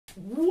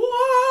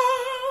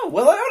Whoa!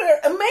 Well, hello there,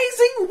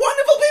 amazing,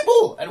 wonderful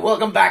people, and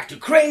welcome back to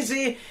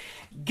Crazy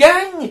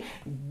Gang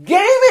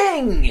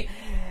Gaming.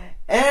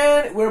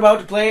 And we're about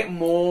to play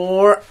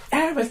more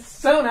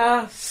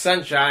Arizona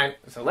Sunshine.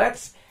 So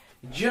let's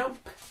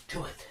jump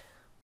to it.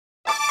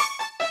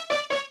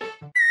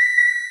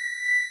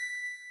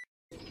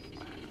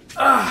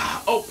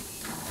 Ow.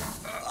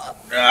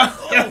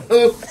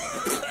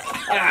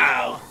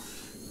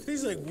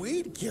 He's like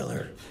weed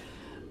killer.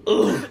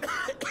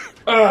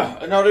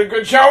 Another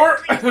good shower.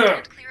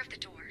 Clear of the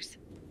doors.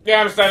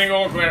 Yeah, I'm standing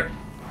all clear.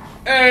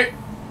 Hey.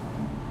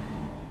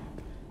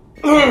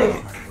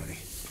 Alright, buddy.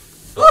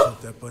 Let's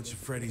hope that bunch of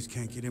Freddies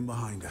can't get in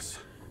behind us.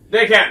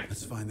 They can.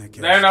 Let's find that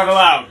gas. They're not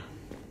allowed.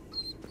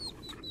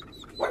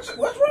 What's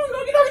wrong?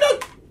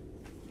 Doggy.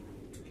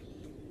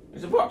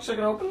 Is the box I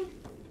can open?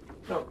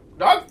 No.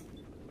 Dog?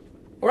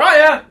 Where are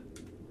ya?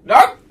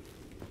 Dog?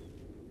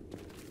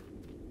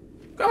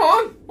 Come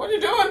on. What are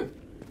you doing?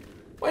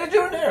 What are you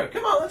doing there?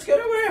 Come on, let's get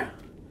over here.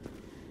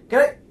 Can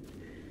I?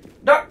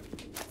 Dog?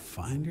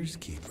 Finders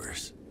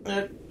keepers.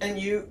 And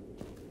you...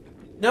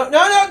 No,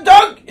 dog!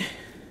 Dog!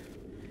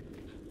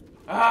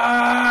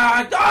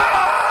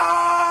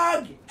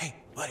 Hey,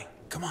 buddy,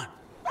 come on.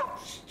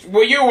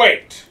 Will you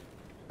wait?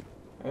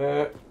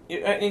 I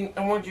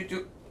want you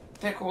to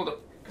take hold of...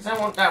 Because I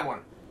want that one.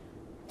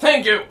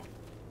 Thank you!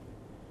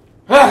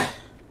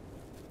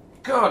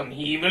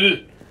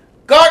 Gartenhimmel!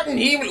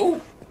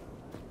 Ooh!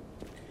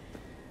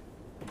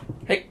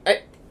 Hey,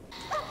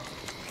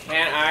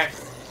 can I...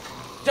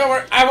 Don't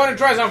worry, I want to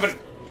try something.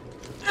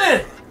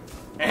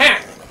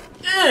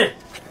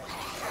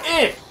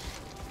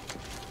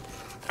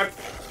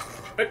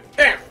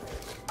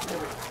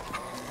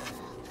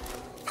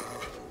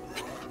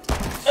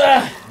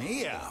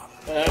 Me out.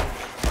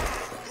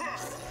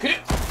 Could you...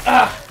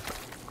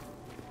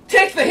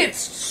 take the hits,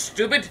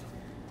 stupid!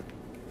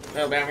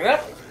 No, back me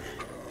up.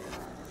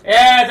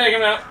 Yeah, take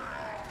him out.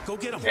 Go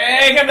get him.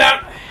 Take him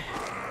down.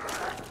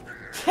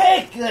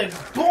 Take the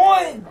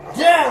boy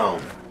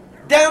down.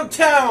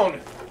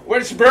 Downtown,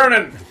 where it's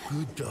burning.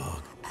 Good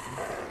dog.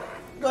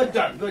 Good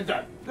dog.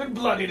 Good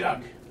bloody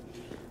dog.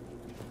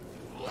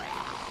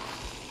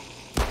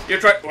 You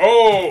try...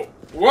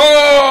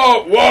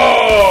 Whoa!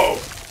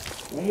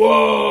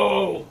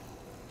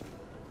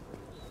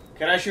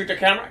 Can I shoot the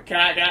camera? Can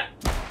I?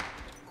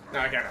 No,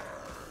 I can't.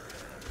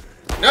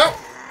 No!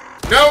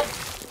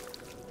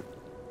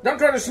 Don't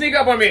try to sneak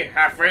up on me,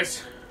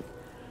 half-face.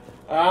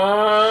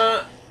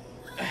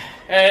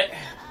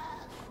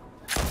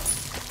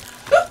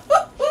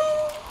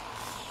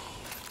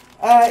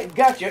 I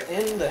got you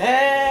in the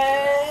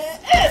head.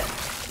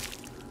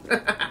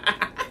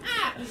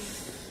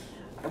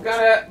 I'm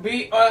gonna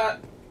be,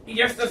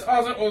 yes, that's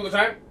awesome all the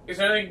time. Is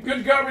there any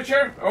good garbage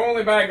here?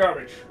 Only bad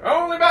garbage.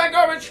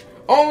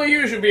 Only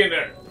you should be in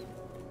there.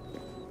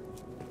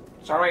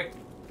 Sorry.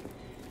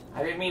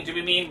 I didn't mean to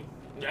be mean.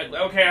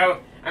 Okay,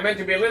 I meant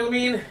to be a little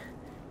mean.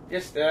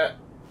 Just a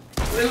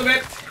little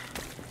bit.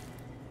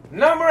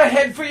 Number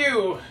ahead for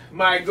you,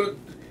 my good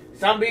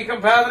zombie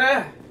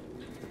compadre.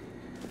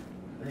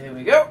 There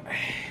we go.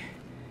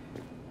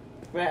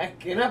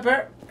 Backing up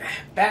here.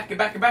 Back.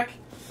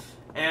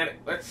 And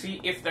let's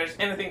see if there's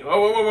anything.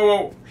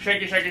 Whoa.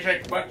 Shaky.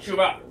 What you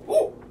about?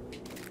 Ooh.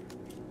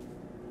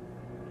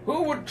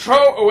 Who would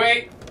throw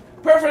away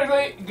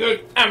perfectly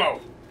good ammo?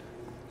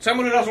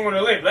 Someone who doesn't want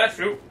to live, that's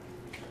true.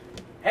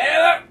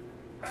 Hello.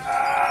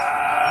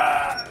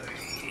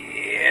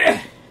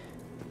 Yeah.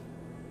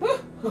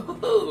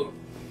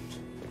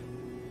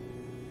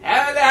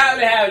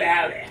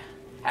 Howdy.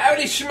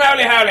 Howdy,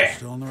 schmowdy, howdy.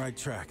 Still on the right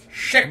track.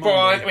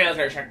 Checkpoint.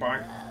 Military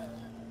checkpoint.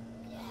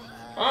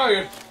 Oh,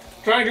 you're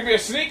trying to be a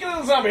sneaky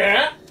little zombie,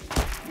 huh?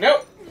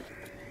 Nope.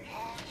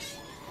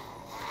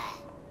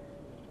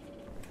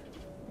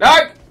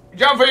 Dog,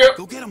 jump for you.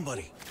 Go get him,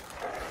 buddy.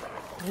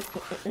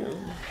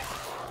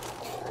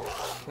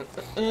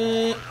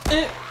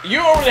 You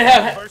already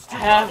have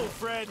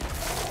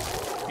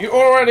you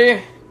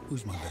already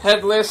Who's my best?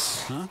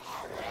 headless Huh?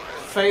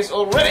 face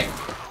already.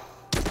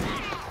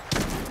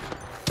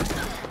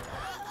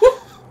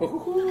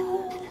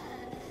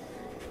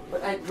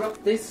 But I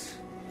dropped this,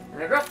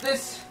 and I dropped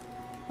this.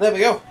 There we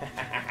go.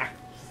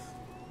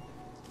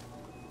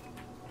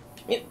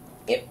 Yep.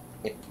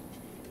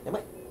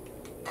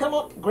 Come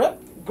on, grab.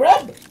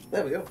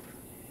 There we go.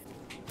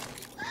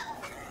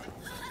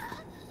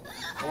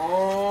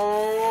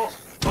 Oh.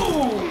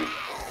 Ooh.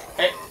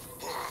 Hey.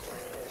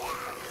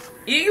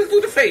 Eagles do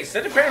the face.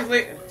 That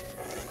apparently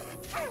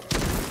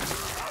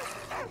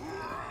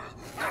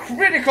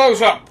pretty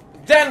close up.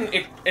 Then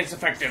it's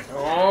effective.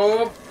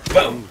 Oh,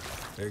 boom.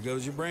 There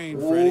goes your brain,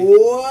 Freddy.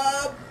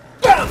 Whoa,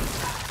 boom.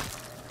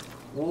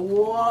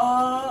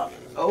 Whoa.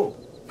 Oh.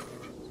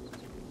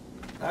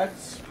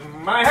 That's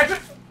my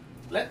hatchet.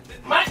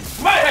 My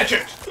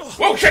hatchet.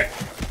 Whoa, shit.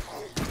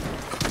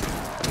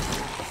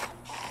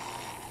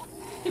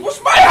 It was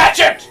my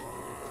hatchet.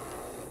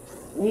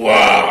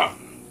 Whoa.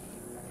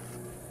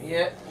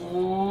 Yeah.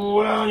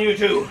 Well, you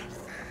too.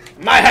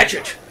 My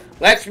hatchet.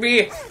 Let's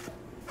be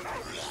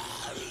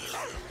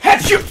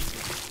Achoo!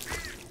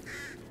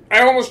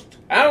 I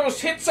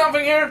almost hit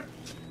something here.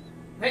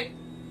 Hey,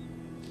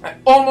 I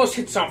almost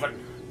hit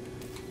something.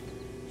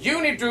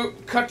 You need to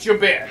cut your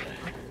bed.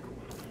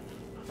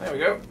 There we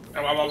go.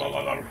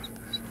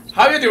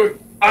 How you doing?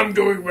 I'm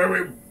doing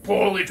very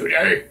poorly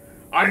today.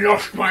 I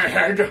lost my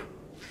head.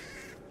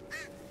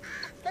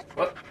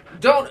 Well,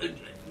 don't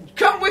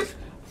come with.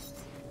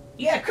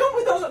 Yeah, come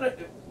with us on a.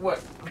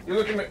 What? You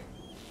looking at me?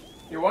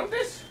 You want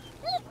this?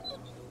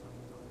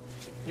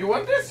 You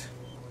want this?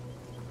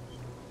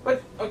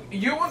 But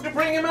you want to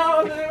bring him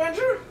out on an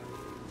adventure?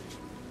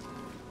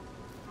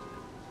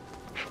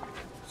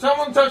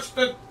 Someone touched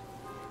the.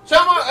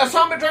 A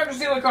zombie tried to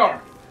steal a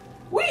car.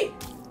 Wait,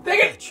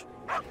 take it.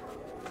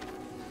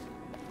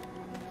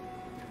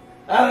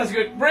 Ah, that's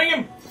good. Bring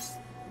him.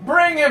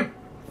 Bring him.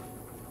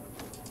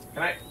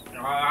 Can I?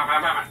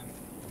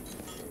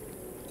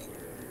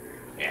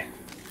 Yeah.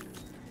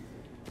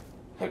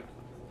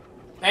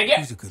 Thank you.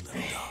 He's a good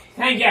little dog.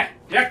 Thank you.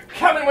 You're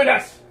coming with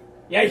us.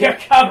 Yeah, you're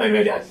coming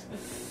with us.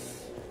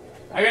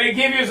 I'm gonna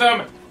give you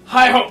some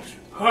high hopes.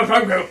 Oh,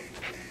 thank you.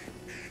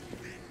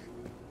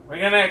 We're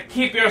gonna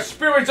keep your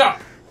spirits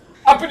up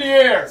in the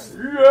air.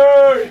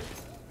 Yay!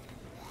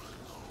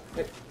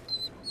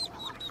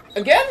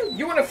 Again?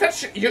 You wanna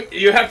fetch?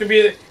 You have to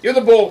be. You're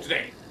the bull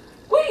today.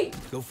 Wait.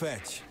 Go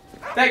fetch.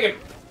 Take it.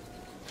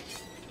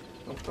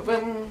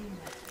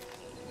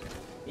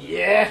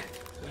 Yeah.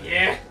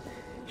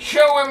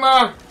 Show him.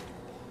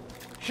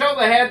 Show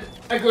the head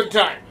a good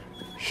time.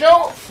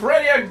 Show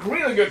Freddy a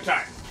really good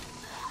time.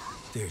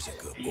 There's a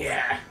good boy.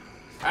 Yeah.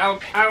 I'll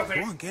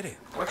think. Go on, get it.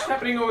 What's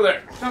happening over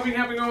there? Something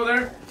happening over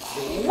there?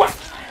 What?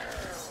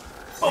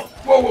 Oh,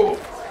 whoa.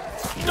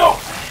 No!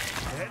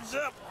 Heads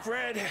up,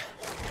 Fred.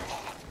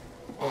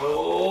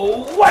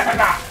 Oh, what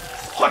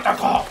the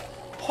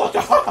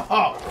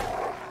call?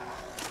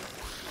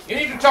 You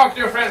need to talk to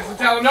your friends and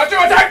tell them not to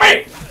attack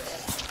me!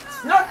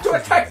 Not to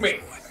attack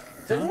me!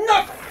 To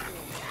not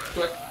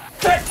to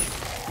attack!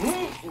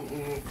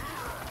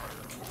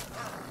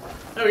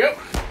 There we go.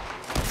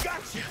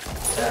 Gotcha!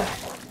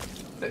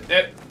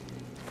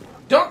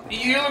 Don't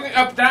you looking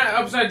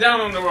upside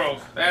down on the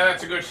world?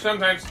 That's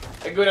sometimes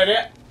a good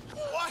idea.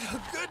 What a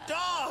good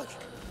dog!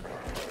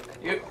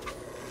 You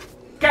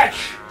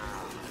catch.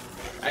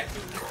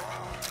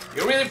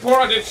 You're really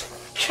poor at this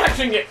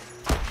catching game.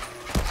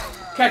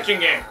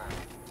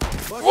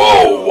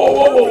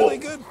 Whoa! Really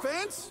good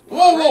fence?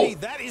 Whoa! Freddy,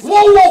 that is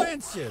Whoa!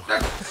 offensive.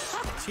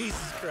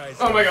 Jesus Christ.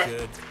 Oh my that's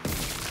God.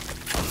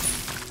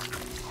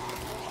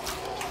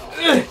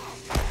 Good.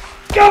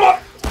 Come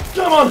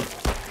on!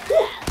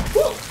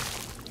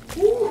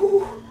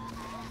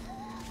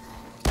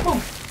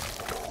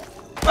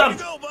 Bam!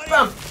 Go, buddy.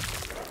 Bam!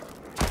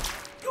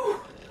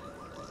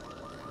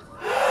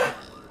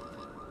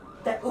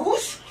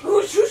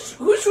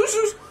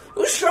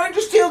 Who's trying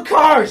to steal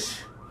cars?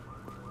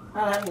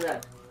 I'll handle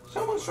that.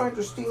 Someone's trying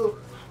to steal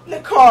the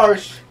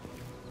cars.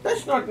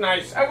 That's not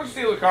nice. I would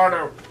steal a car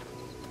now.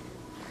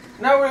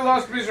 Now we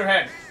lost Mr.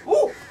 Head.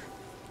 Ooh!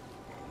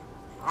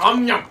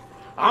 Yum.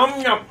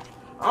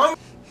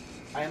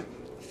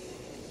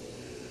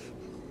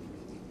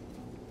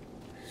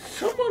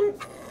 Someone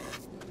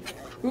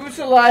who's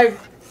alive?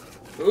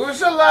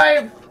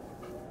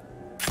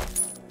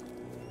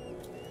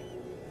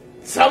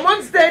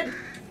 Someone's dead.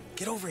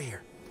 Get over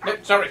here.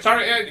 Sorry.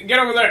 Get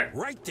over there.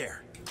 Right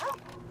there.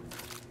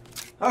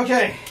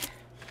 Okay.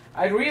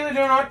 I really do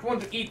not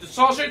want to eat the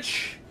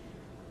sausage,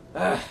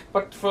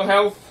 but for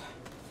health.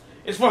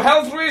 It's for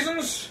health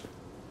reasons.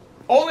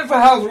 Only for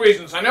health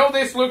reasons. I know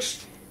this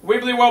looks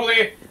wibbly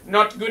wobbly,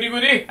 not goody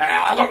goody.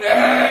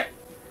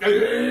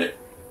 It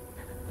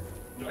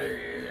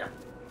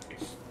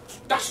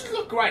doesn't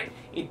look right.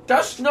 It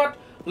does not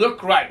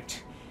look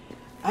right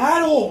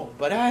at all.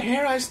 But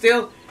here I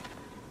still.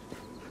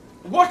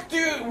 What do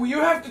you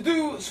have to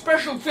do?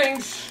 Special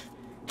things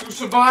to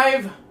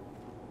survive.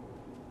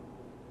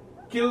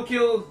 Kill.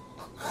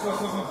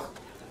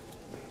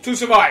 To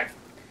survive.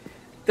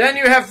 Then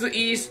you have to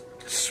eat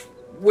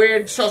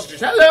weird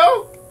sausages.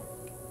 Hello.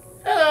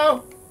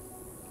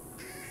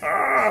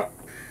 I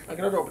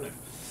cannot open it.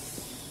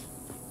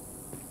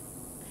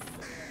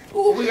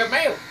 Ooh, we got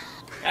mail.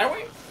 Have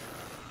we?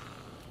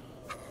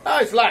 Oh,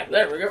 it's light.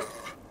 There we go.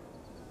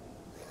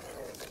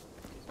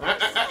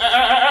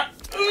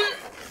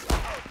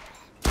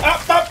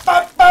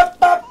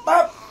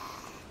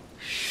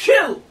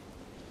 Chill.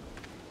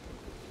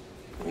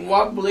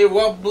 Wobbly.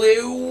 Whoa.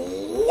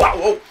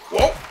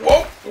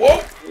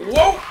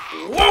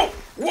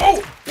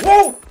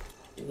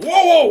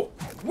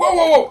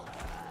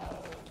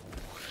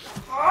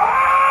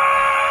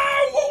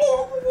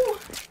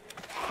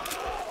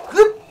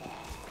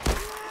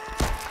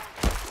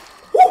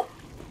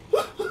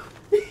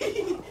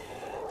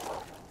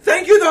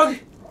 Thank you, dog.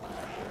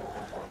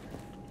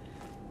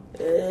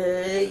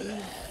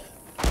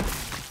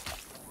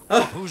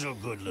 Who's a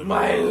good little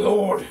My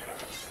lord.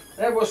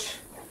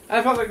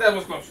 I felt like that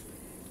was close.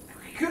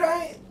 Could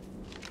I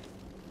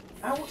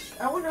was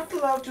not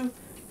allowed to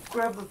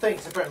grab the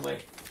things, apparently.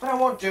 But I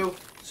want to,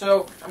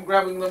 so I'm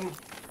grabbing them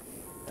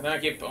And I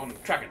keep on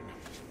tracking.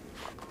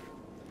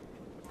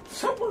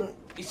 Someone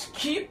is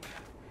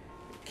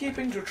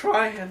keeping to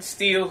try and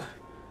steal.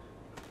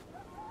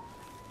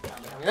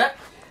 That.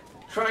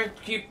 Trying to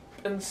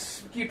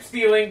keep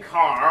stealing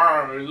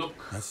car. Look.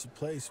 That's the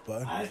place,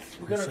 bud. We're Looks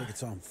gonna. like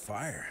it's on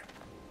fire.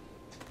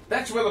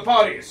 That's where the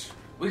party is.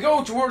 We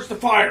go towards the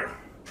fire.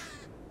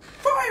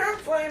 Fire and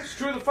flames,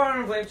 through the fire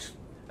and flames.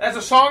 That's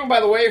a song, by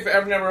the way, if you've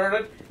ever never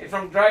heard it. It's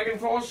from Dragon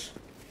Force.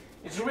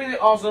 It's a really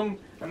awesome,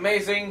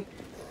 amazing,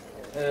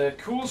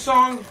 cool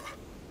song.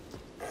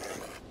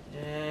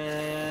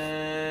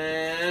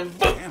 And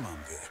boom! Damn, I'm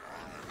good.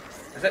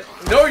 Is that?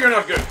 No, you're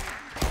not good.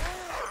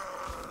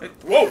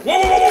 Whoa, whoa,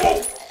 whoa, whoa,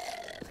 whoa!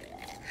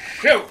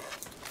 Shoot!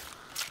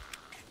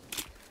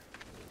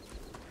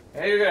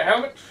 Hey, you got a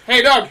helmet?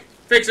 Hey, dog,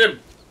 fix him.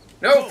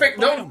 No,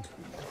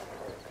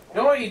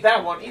 don't eat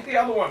that one. Eat the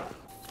other one.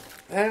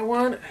 That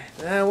one,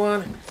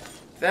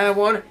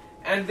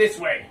 and this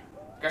way.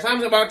 Because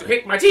I'm about to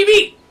hit my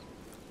TV!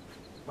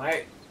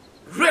 My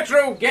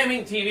retro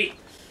gaming TV.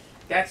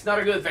 That's not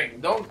a good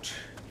thing. Don't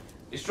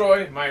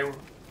destroy my...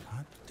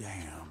 God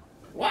damn.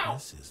 Wow.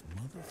 This is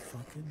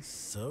motherfucking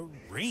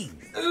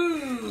serene.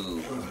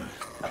 Ooh.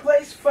 A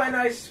place for a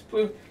nice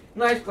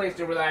place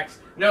to relax.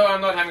 No,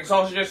 I'm not having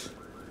sausages.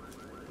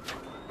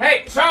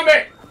 Hey,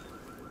 zombie!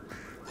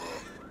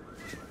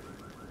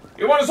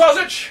 You want a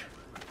sausage?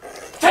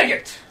 Take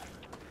it!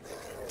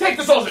 Take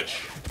the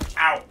sausage!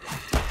 Ow.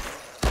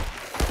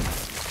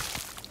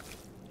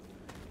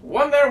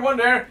 One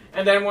there,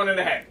 and then one in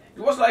the head.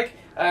 It was like,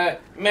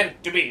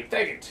 meant to be.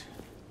 Take it.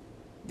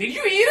 Did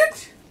you eat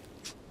it?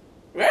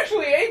 You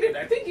actually ate it.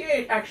 I think you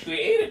actually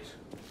ate it.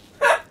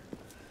 Ha!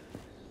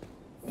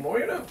 The more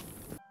you know.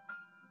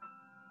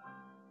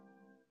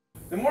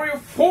 The more you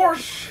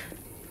force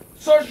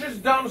sausages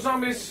down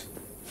zombies'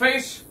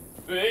 face,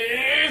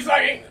 it's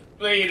like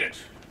they eat it.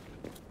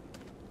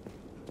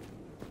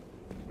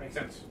 Makes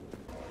sense.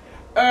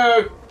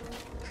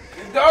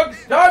 Dog!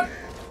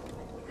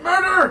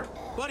 Murder!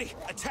 Buddy,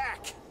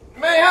 attack!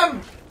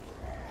 Mayhem!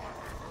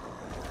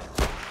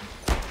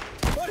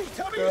 Buddy,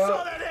 tell me you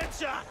saw that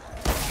headshot!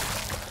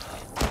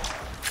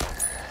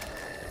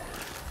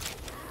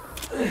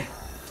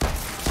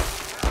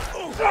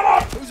 Oh, Come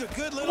on! who's a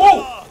good little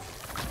Whoa!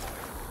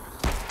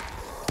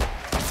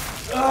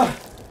 dog?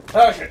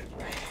 Oh shit.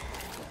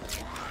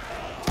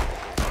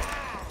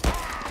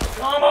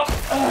 Come on!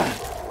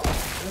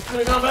 This could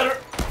have gone better.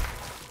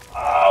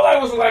 Oh,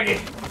 that was laggy.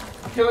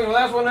 Killing the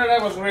last one there,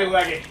 that was really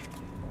laggy.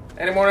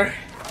 Any more?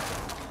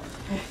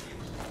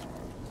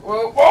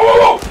 Whoa, whoa,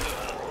 whoa, whoa!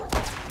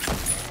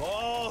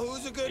 Oh,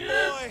 who's a good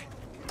boy?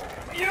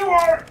 You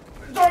are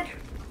dog.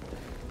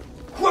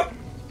 What?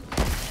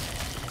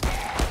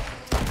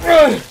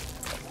 Woo!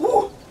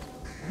 Woo!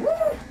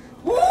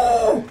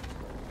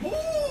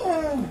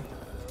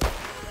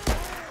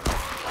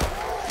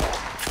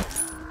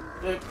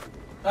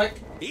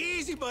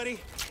 Easy, buddy.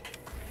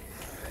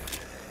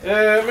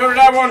 Remember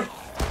that one?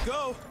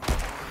 Go.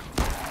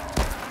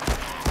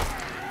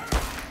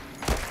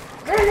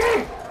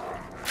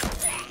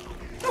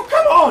 Oh,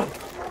 come on!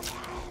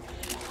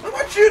 How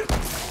about you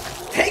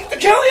take the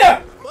kill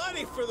ya?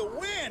 Buddy, for the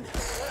win.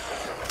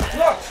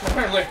 Look,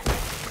 apparently.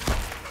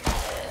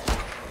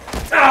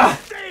 Ah!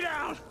 Stay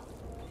down.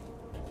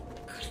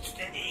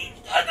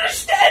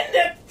 Understand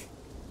it!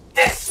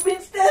 This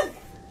means death!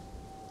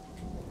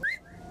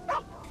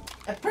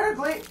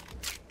 Apparently.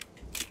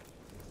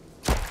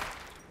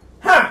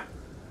 Huh!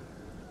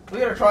 We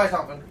gotta try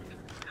something.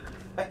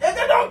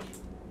 No!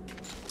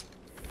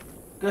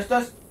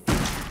 Gustus?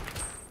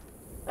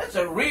 That's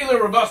a really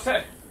robust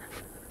head.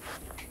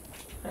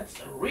 That's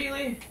a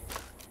really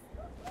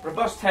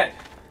robust head.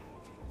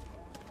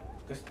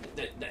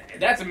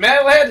 That's a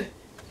metal head?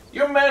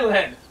 You're a metal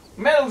head.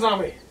 Metal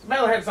zombie.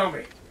 Metalhead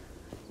zombie.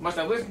 Must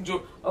have listened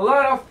to a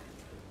lot of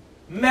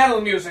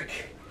metal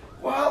music.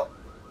 Well,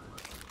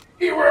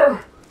 you were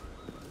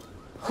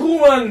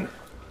human.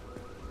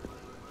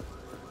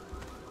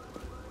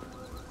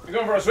 You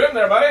going for a swim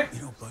there, buddy?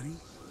 You know, buddy,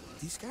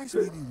 these guys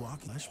may be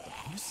walking flesh, but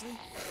honestly,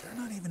 they're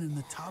not even in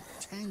the top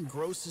 10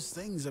 grossest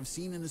things I've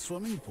seen in a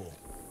swimming pool.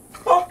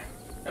 Poke!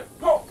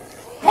 Poke!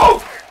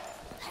 Poke!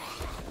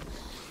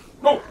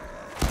 Poke!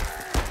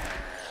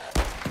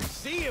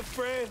 See you,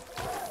 Fred.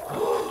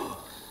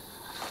 Oh,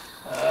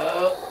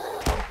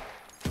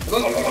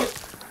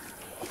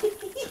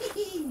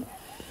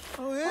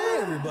 hey,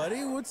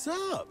 everybody, what's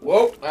up?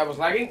 Whoa, that was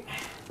lagging.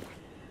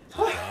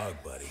 Dog,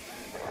 buddy.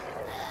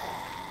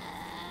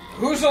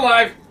 Who's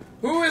alive?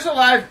 Who is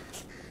alive?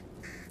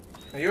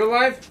 Are you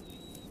alive?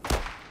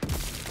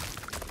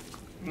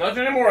 Not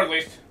anymore, at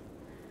least.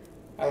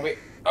 That'll be.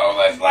 Oh,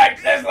 there's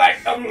lag. There's lag.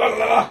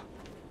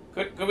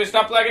 Could we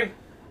stop lagging?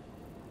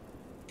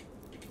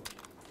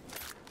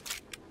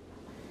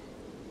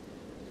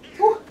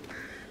 Whew.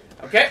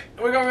 Okay,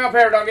 we're going up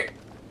here, doggy.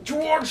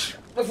 Towards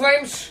the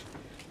flames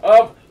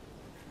of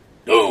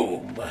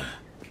doom.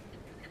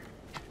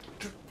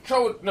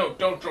 Throw it. No,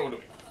 don't throw it to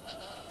me.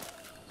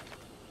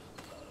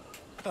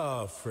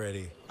 Oh,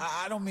 Freddy.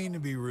 I don't mean to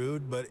be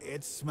rude, but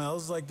it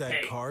smells like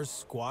that car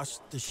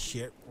squashed the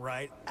shit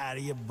right out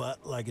of your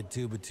butt like a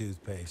tube of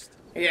toothpaste.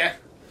 Yeah.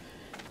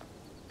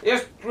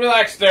 Just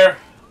relax there.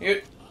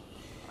 You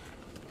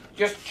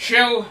just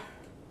chill.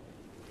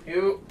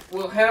 You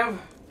will have...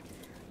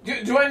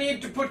 Do I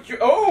need to put you...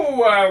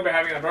 Oh, I'll be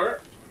having a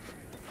burger.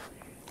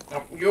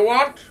 No, you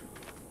want?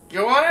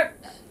 You want it?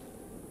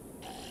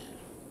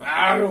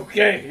 Ah,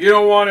 okay. You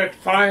don't want it.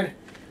 Fine.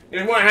 You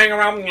just want to hang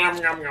around. Yum,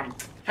 yum, yum.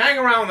 Hang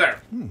around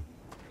there.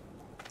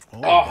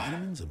 All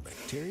vitamins and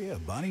bacteria a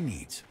body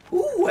needs.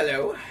 Ooh,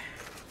 hello.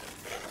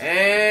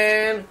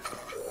 And...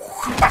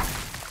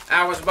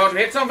 I was about to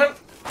hit something.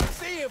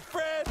 See you,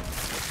 Fred.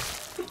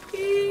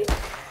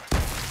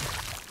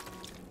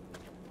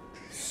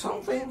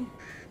 Something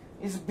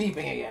is beeping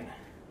again.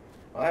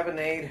 I'll have a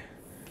nade.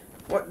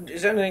 What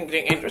is there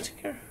anything interesting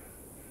here?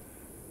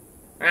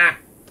 Ah.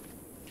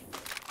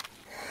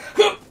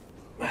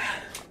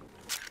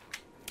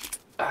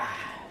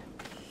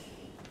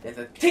 There's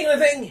a tingly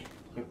thing.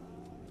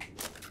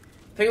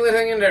 Tingly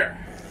thing in there.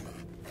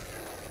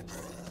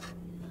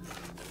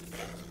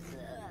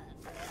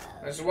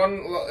 There's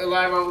one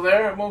alive over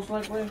there, most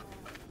likely.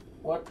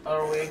 What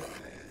are we?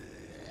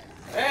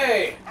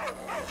 Hey!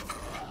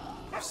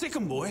 Sick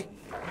 'em, boy.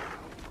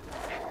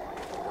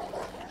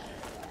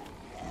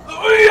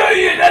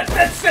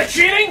 That's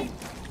cheating!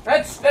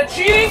 That's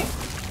cheating!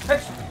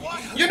 That's...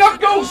 You're not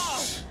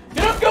ghosts!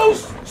 You're not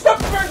ghosts! Stop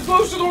trying to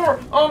close the door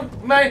on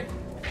my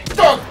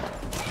dog!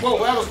 Whoa,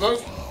 that was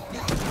close.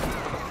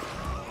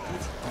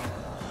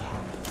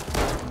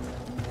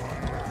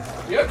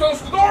 You're close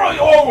to the door!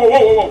 Oh, whoa,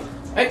 whoa, whoa, whoa!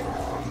 Hey!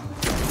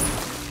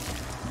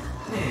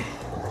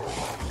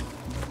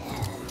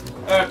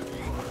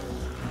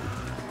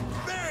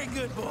 Very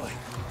good, boy.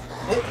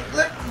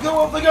 Let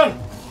go of the gun!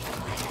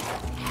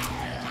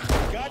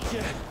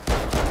 Gotcha.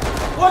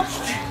 What?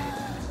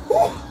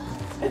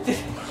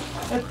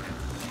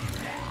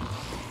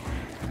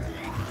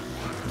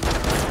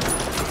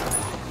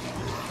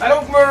 I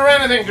don't murder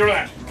anything through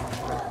that.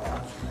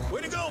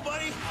 Way to go,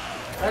 buddy.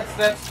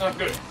 That's not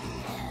good.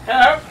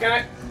 Hello, can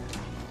I?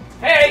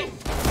 Hey!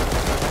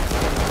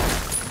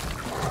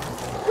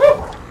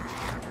 Woo!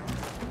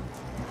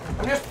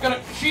 I'm just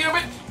gonna cheat a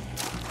bit.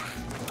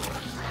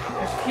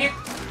 Just keep.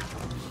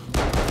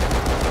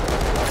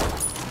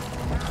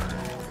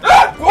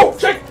 Ah! Oh,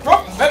 shit!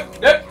 Oh,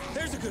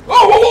 There's a good.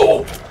 whoa, whoa,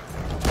 whoa!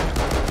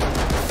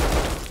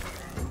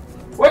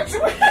 What's...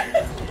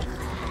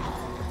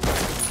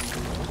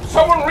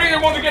 Someone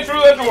really wants to get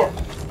through that door.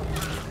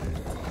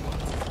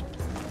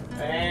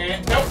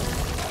 And nope.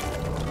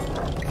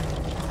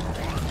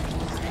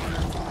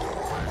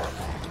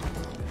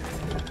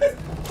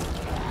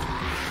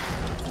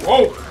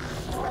 Whoa!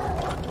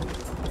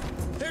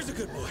 There's a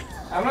good boy.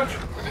 I'm not.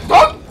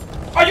 Dog!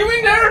 Are you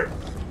in there?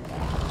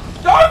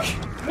 Dog!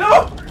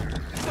 No!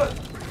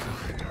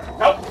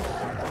 Help!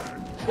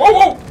 Whoa,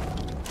 whoa!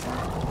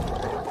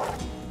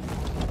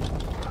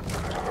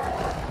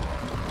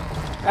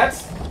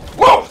 That's.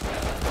 Whoa!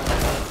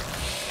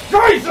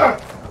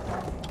 Jesus!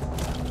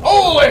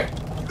 Holy!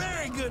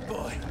 Very good,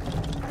 boy.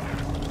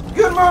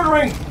 Good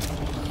murdering!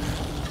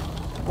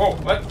 Whoa,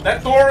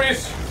 that door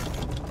is...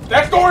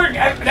 That door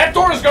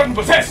has gotten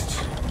possessed!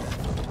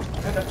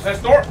 That's a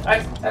possessed door.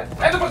 That's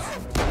a possessed...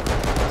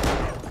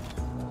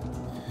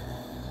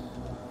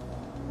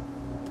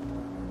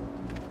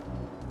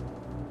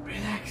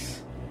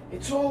 Relax.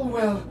 It's all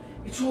well.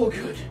 It's all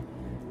good.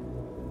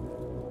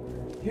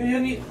 You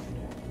need...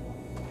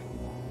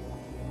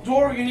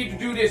 Door, you need to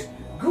do this.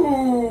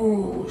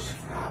 Goose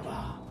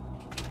Fraba.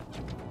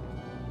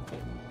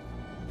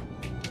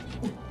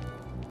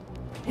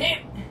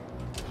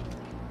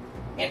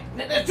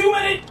 There's 2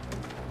 minutes.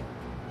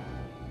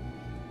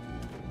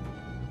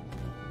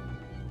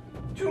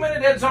 2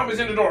 minute dead zombies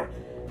in the door.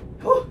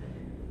 Ooh.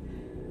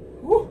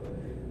 Ooh.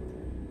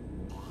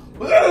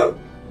 Ooh.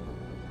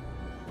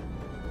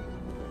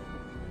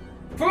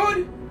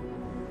 Food,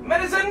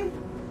 medicine.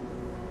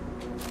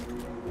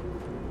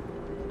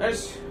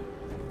 There's.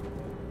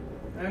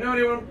 I know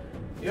anyone.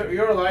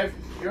 You're alive.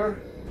 You're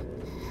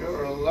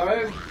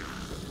alive.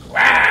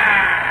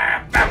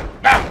 Wah! Bow,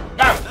 bow,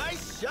 bow.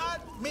 Nice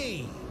shot,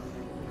 me.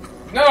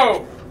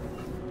 No.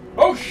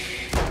 Oh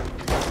shh.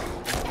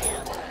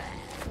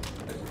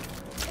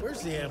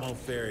 Where's the ammo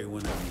fairy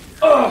when I need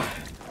it? Ugh.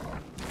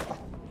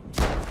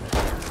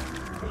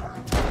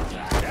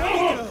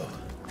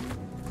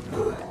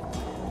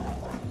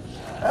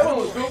 That one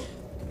was cool.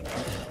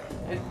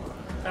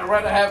 I'd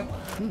rather have.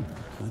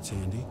 That's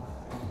handy.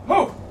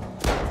 Oh.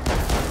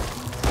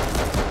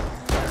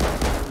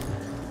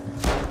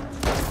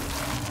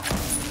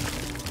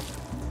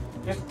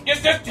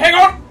 Just hang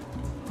on.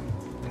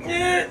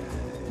 I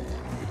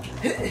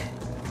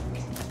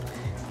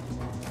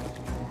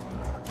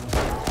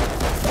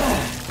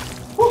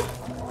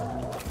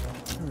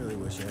really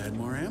wish I had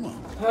more ammo.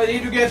 I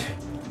need to get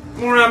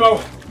more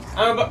ammo.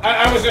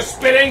 I was just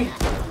spitting.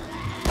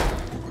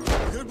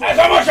 That's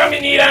how much I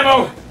need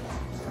ammo.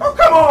 Oh,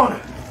 come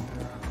on.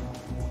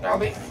 I'll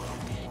be.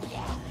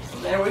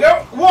 There we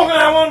go. Walk on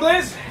that one,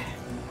 please.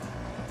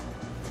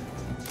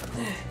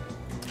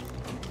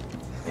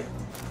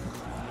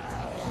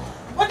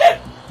 What the?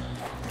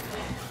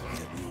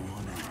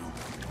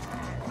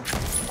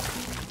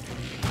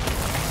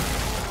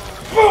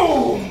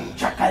 Boom!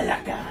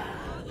 Chakalaka!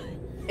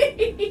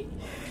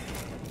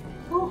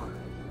 Whew.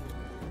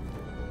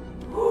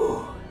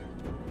 Whew.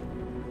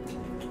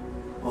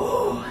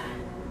 Whew.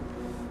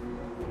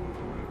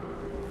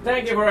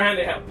 Thank you for a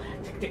handy help.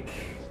 Tick, tick.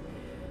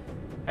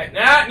 Hey,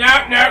 no. That's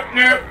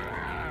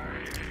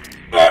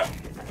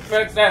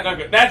not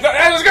good.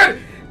 That was good!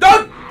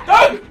 Doug!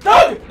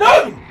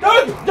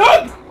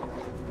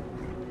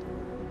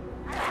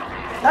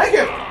 Thank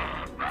you!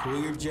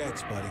 Cool your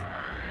jets, buddy.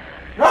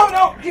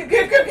 No! Keep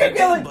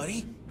killing!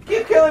 Buddy.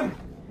 Keep killing!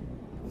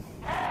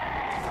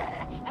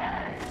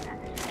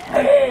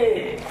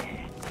 Hey!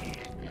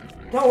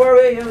 Don't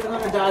worry, you're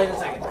gonna die in a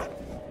second.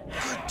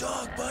 Good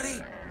dog,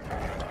 buddy.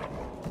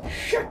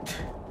 Shit!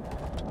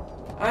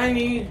 I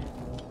need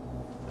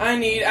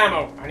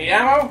ammo. I need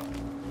ammo.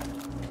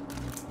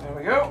 There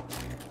we go.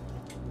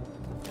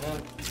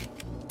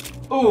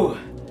 Ooh.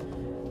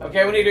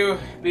 Okay, we need to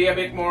be a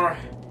bit more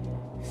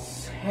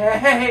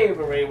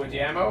savory with the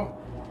ammo.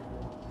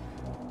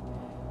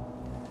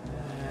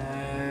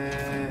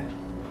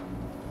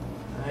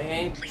 I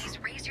ain't. Please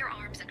raise your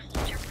arms and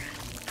hold your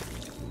breath.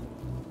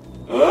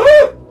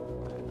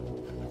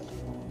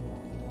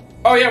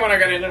 Oh yeah, when I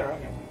got in there.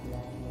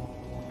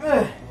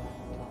 Okay.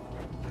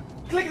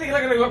 Click.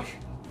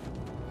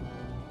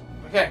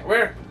 Okay,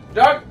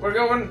 Doug, we're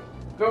going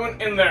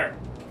in there.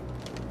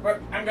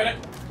 But I'm gonna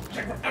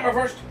check the ammo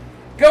first.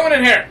 Going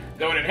in here.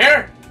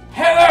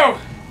 Hello.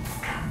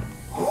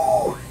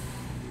 Ooh.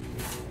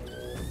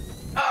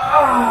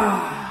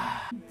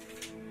 Ah.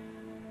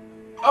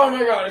 Oh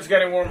my God, it's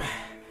getting warm.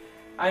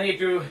 I need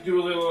to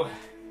do a little,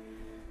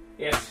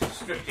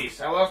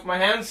 striptease. I lost my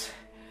hands.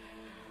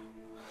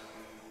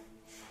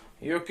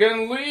 You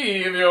can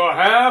leave your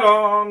hat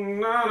on.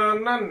 Na na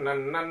na na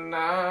na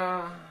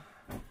na.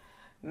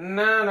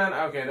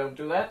 Na. Okay, don't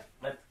do that.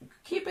 But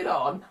keep it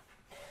on.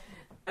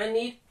 I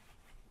need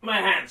my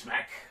hands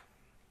back.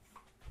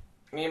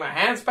 Give me my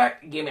hands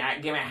back. Give me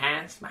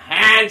hands. My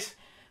hands.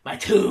 My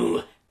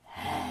 2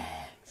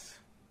 hands.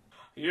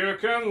 You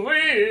can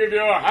leave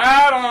your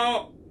hat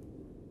on.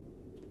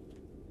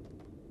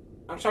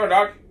 I'm sorry,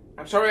 Doc.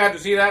 I'm sorry I had to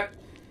see that.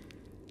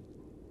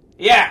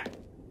 Yeah.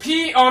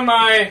 Pee on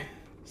my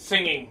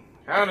singing.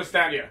 I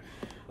understand you.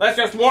 Let's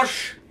just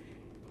wash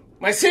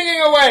my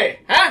singing away,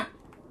 huh?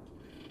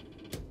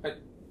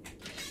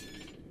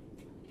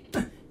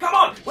 Come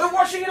on, we're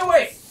washing it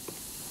away.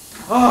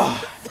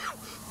 Oh.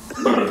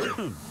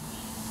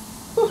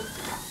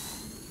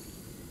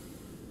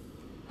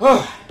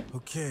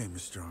 Okay,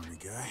 Mr. Army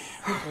Guy.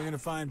 We're gonna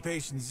find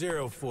patient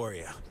 0 for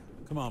you.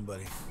 Come on,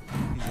 buddy.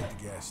 He's at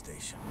the gas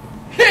station.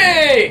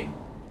 Hey!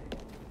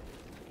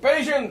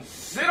 Patient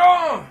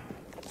 0!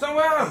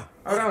 Somewhere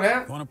around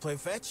here. Wanna play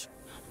fetch?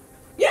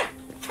 Yeah,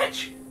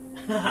 fetch.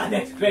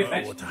 That's great,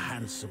 fetch. What a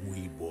handsome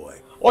wee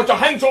boy. What a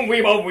handsome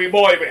wee boy we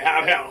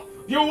have here.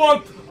 You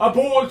want a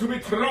ball to be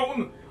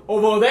thrown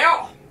over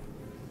there?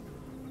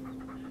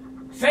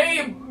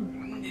 Say,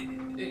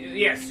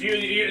 yes,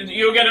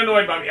 you get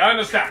annoyed by me, I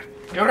understand.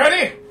 You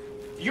ready?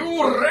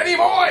 You ready,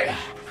 boy?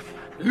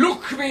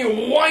 Look me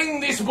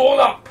wind this ball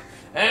up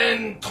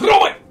and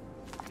throw it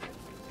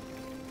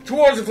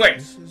towards the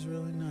flames. This is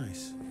really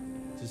nice.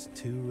 Just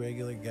 2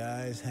 regular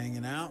guys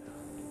hanging out.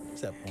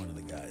 Except one of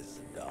the guys is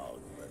a dog.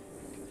 But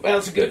Well,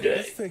 it's a good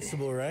it's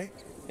fixable, right?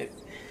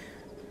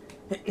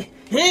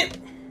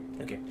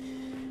 Okay.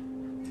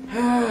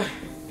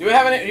 Do we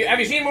have any? Have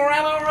you seen more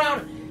ammo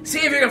around? See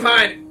if you can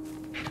find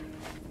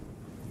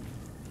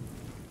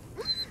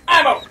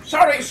ammo.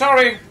 Sorry.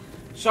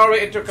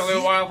 It took a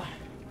little while.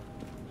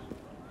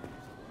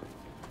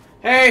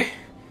 Hey,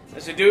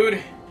 there's a dude.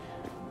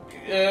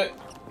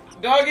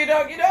 Doggy.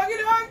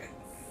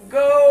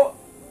 Go.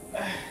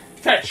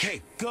 Fetch.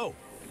 Okay, go.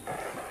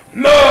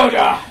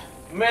 Murder.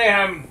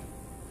 Mayhem.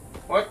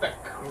 What the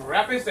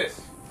crap is this?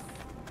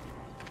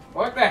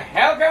 What the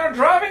hell kind of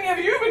driving have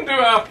you been doing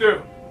up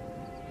to?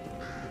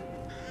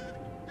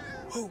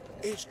 Who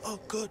is a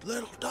good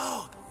little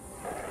dog?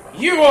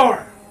 You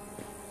are!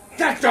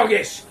 That dog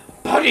is!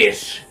 Buddy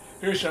is!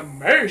 He's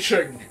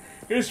amazing!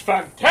 He's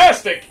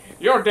fantastic!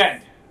 You're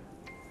dead.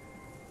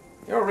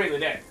 You're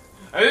really dead.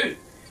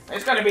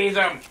 It's gonna be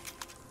some...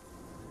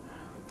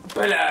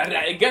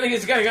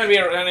 It's gonna be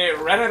a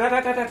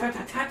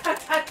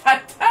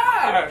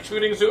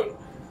shooting soon.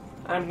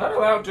 I'm not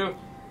allowed to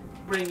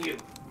bring you.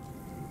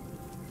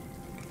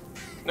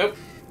 Nope.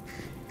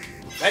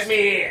 Let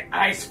me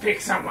ice pick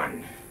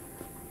someone.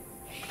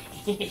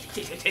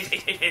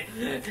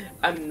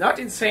 I'm not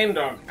insane,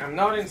 dog. I'm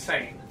not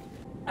insane.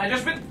 I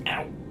just been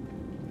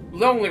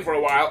lonely for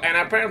a while, and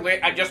apparently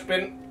I just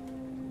been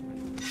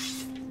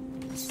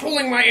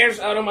pulling my ears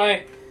out of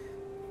my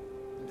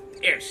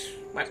ears.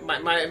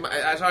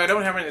 So I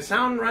don't have any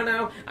sound right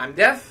now. I'm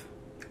deaf.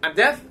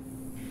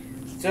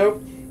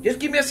 So just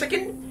give me a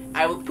second.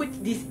 I will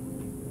put this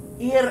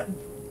ear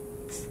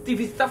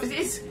stiffy stuff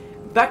is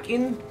back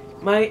in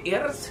my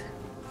ears.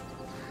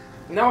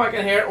 Now I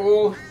can hear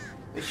all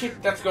the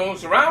shit that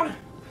goes around.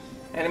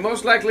 And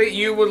most likely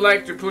you would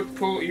like to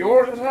pull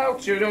yours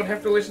out so you don't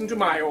have to listen to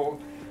my all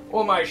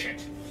my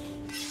shit.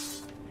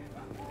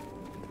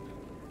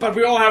 But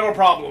we all have our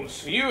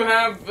problems. You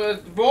have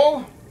the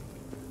ball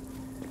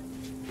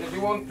that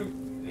you want to,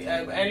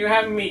 and you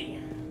have me,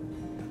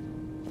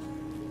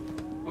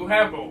 who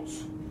have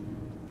balls.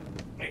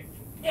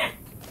 Yeah.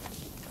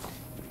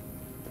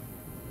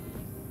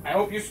 I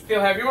hope you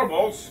still have your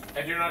balls,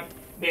 and you're not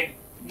being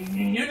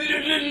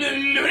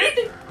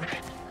looted.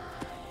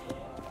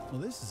 Well,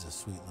 this is a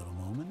sweet little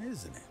moment,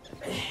 isn't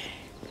it?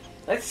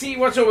 Let's see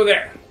what's over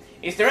there.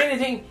 Is there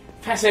anything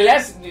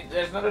fascinating?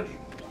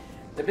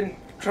 They've been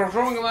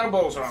throwing a lot of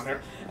balls around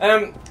here.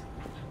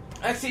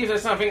 Let's see if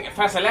there's something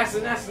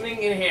fascinating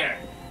in here.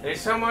 There's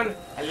someone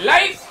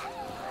alive.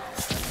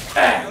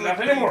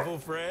 Not anymore.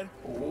 Fred.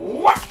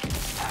 What?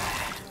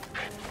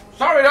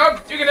 Sorry,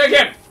 dog. You can take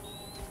him.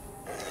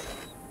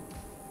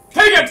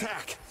 Take him.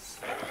 Attack.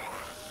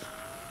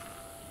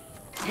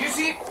 You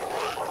see?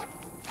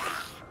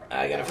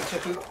 I gotta fix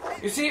that too.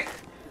 You see?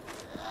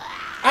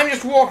 I'm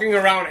just walking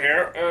around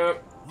here.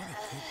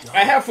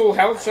 I have full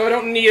health, so I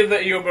don't need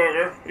your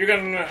burger. You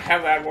can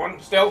have that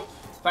one still.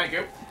 Thank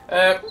you.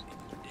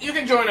 You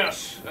can join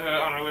us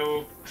on a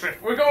little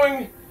trip. We're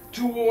going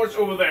towards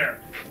over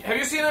there. Have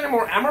you seen any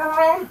more ammo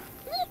around?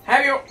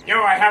 Have you?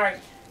 No, I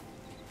haven't.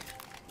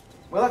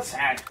 Well, that's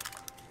sad.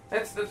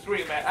 That's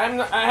really bad.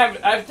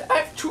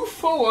 I've too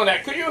full on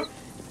that. Could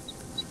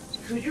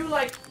you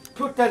like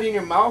put that in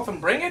your mouth and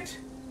bring it?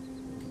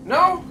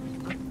 No?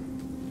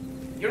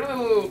 You're a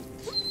little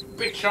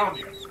bitch, aren't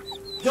you?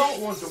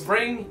 Don't want to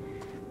bring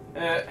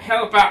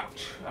help out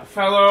a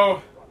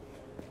fellow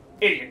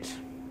idiot.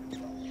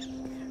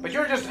 But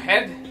you're just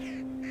ahead.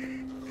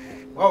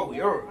 Whoa,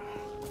 you're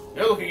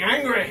looking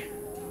angry.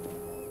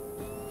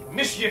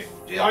 Mischief.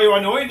 Are you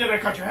annoyed that I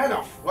cut your head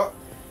off? Well,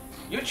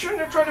 you shouldn't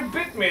have tried to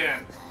bit me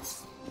then.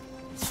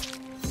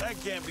 That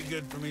can't be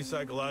good for me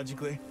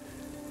psychologically.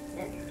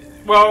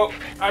 Well,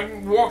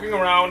 I'm walking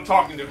around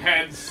talking to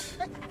heads,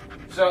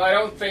 so I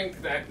don't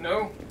think that,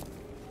 no.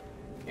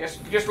 Yes,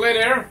 just lay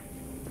there.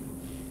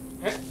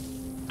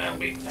 I'll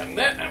be having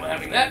that, I'm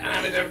having that, and I'm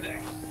having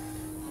everything.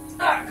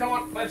 Come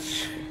on,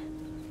 let's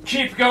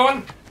keep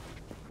going.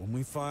 When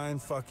we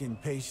find fucking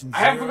patient I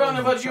haven't Zero forgotten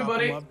and about you, chop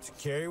buddy. him up to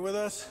carry with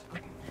us,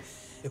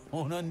 it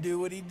won't undo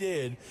what he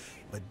did,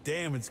 but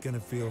damn, it's gonna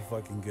feel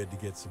fucking good to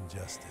get some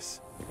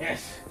justice.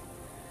 Yes.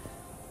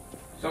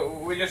 So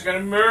we're just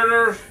gonna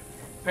murder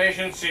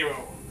patient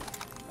Zero,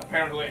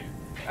 apparently.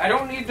 I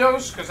don't need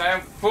those because I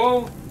am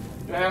full.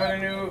 Do I have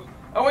any new?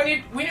 Oh, we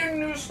need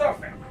new stuff,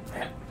 man.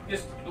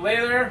 Just lay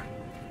there.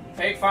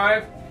 Take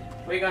 5.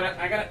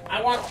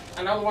 I want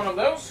another one of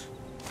those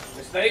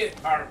because they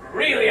are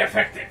really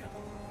effective.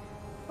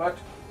 But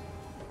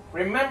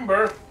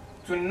remember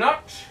to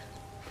not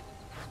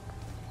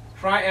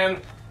try and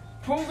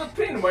pull the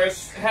pin where you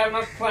have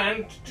not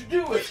planned to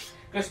do it,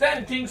 because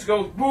then things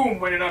go boom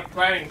when you're not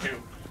planning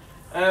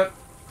to.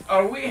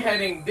 Are we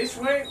heading this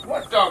way?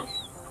 What dog?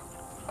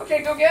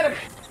 Okay, go get him.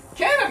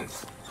 Get him.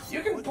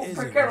 You can What is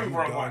it care with him you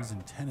for a while. dogs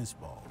and tennis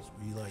balls?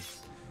 Were you like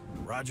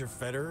Roger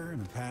Federer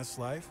in a past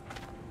life?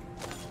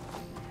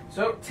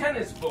 So,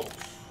 tennis balls.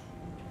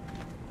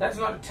 That's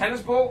not a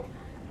tennis ball.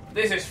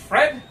 This is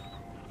Fred.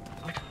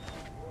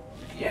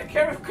 Yeah,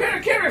 carry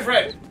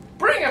Fred.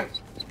 Bring him.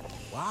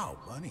 Wow,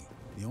 Bunny.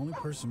 The only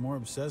person more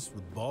obsessed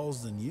with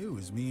balls than you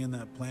is me in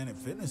that Planet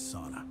Fitness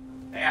sauna.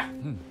 Yeah,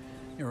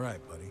 You're right,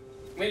 buddy.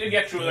 we need to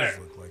get through It there. does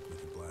look like we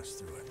could blast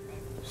through it.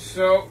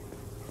 So,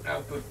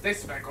 I'll put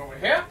this back over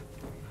here.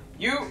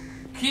 You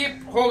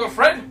keep hold of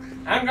Fred.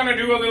 I'm gonna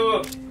do a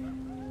little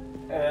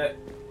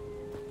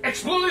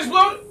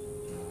explode.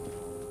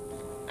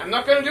 I'm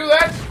not gonna do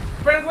that,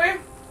 apparently.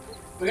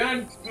 We're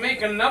gonna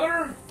make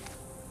another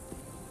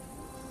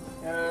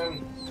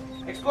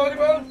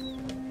explodable.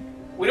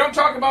 We don't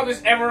talk about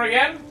this ever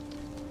again.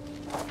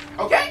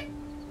 Okay?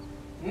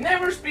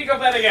 Never speak of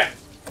that again.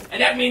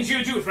 And that means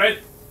you too, Fred.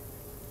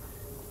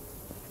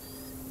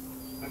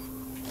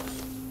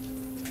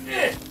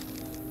 There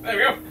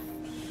we go.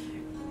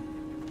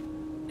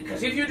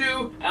 Because if you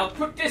do, I'll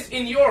put this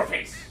in your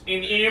face,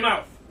 in your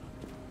mouth,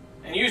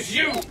 and use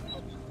you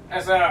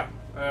as a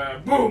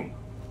boom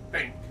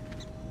thing.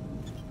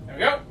 There we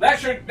go. That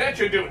should do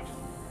it.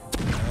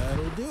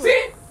 That'll do it.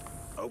 See?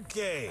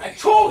 Okay. I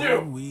told you.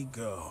 Here we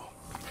go.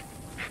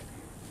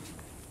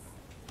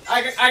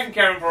 I can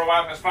carry him for a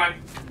while. That's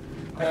fine.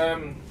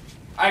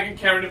 I can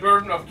carry the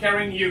burden of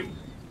carrying you.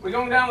 We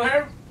going down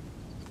there?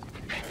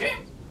 Okay.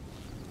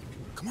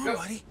 Come on, Go,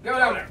 buddy. go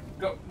down there.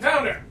 Go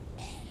down there.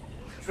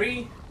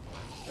 3.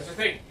 That's the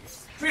thing.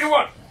 3 to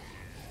 1.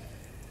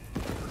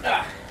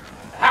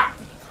 Ha.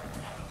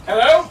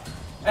 Hello.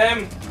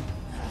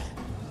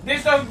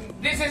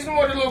 This isn't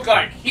what it looked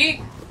like.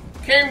 He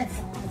came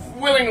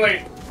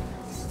willingly.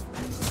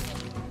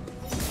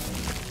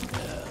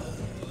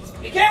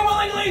 He came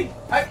willingly.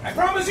 I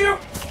promise you.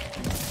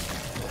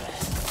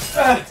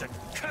 It's a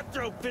cut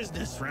cutthroat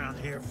business around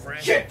here,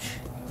 friend. Shit!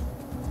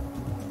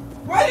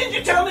 Why didn't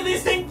you tell me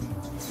these things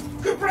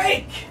could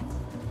break?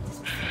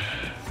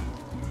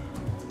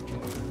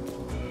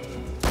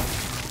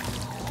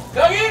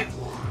 Dougie!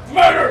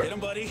 Murder! Get him,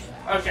 buddy.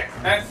 Okay,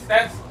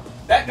 that's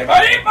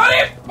Buddy,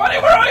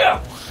 where are you?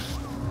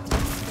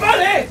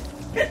 Buddy!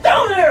 Get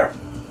down there!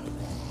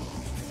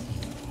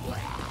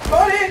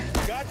 Buddy!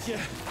 Gotcha.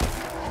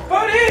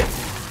 Buddy!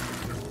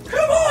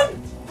 Come on!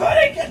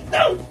 Buddy, get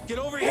down! Get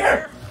over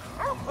here.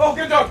 Oh,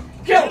 good dog!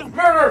 Kill!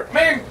 Murder!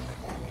 Maim!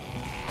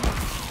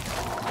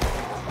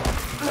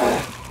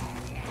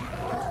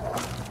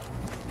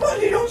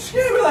 Buddy, don't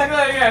scare me like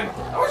that again!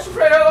 I was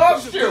afraid I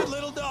lost He's a you! good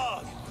little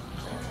dog.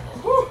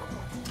 Whew.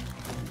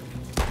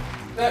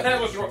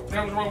 That was wrong.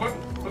 That was wrong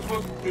button. We're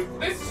supposed to do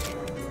this.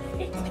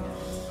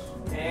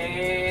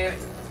 And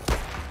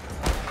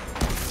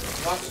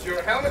lost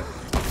your helmet.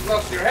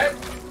 Lost your head.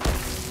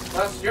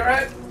 Lost your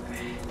head.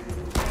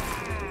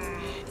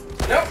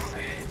 Nope.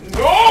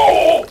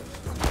 No!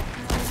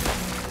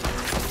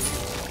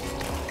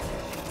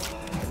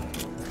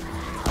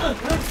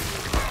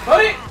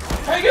 Buddy,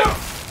 thank you.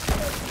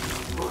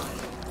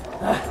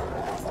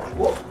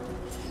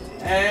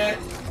 And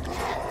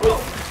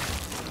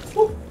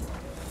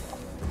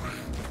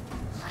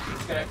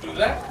just gonna do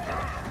that.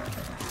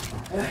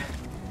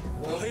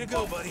 Way to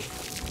go, buddy.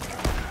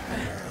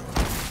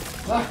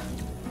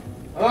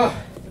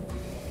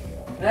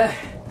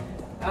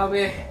 I'll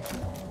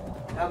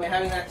be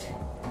having that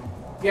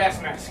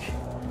gas mask.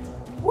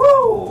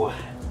 Woo!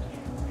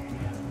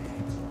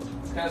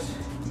 Because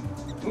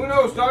who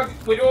knows, dog?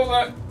 With all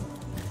the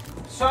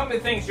zombie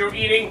things you're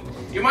eating,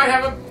 you might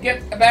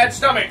get a bad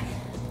stomach.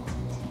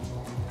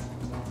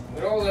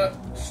 With all the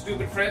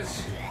stupid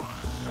friends.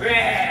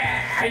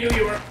 I knew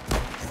you were.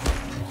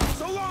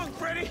 So long,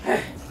 Freddy.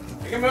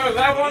 You can move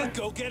that one.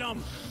 Go get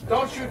him.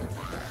 Don't shoot.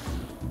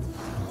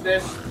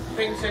 There's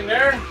things in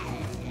there.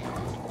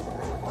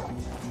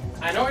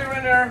 I know you're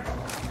in there.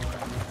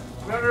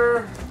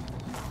 Another.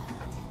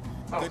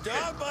 Oh, Good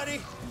dog,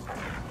 buddy.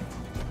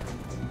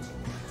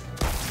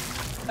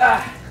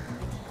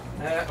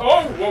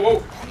 Oh, whoa.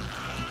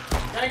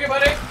 Thank you,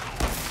 buddy.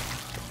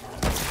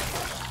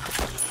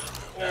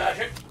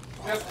 Shit.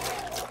 Just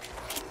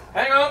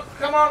hang on.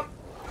 Come on.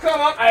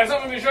 I have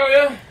something to show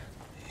you.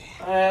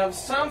 I have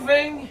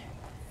something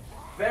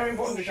very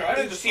important to show. I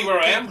need to see where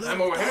I am.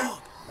 I'm over here.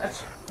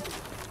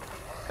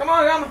 Come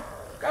on.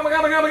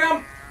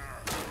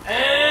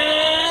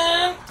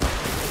 And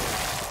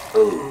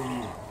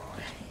ooh.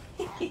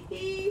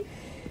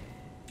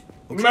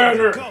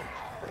 Murder. Go.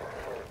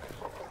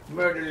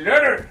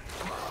 Murder.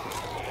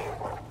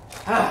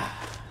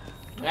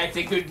 That's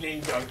a good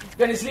little dog.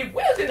 Gonna sleep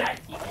well tonight.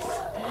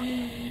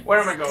 Where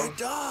am I going? Good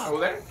dog.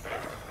 Over there?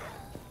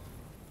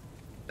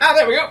 Ah,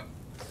 there we go.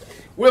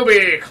 We'll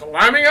be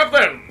climbing up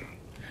then.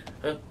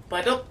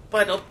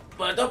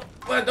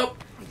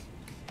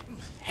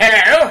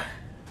 Hello.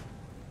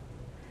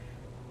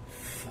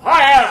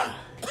 Fire.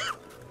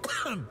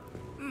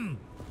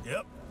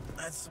 Yep,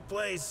 that's the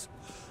place.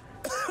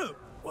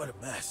 What a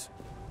mess.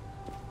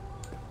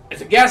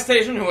 It's a gas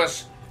station who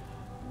has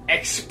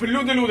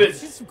exploded. I've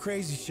seen some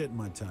crazy shit in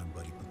my time,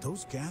 buddy, but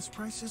those gas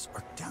prices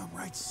are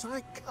downright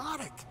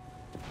psychotic.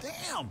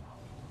 Damn.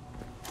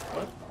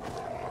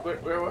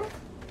 Where?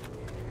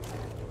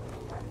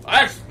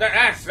 That's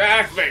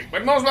big.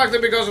 But most likely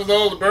because of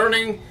all the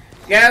burning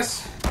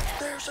gas.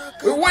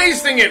 We're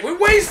wasting it. We're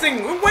wasting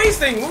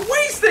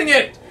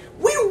it.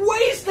 We're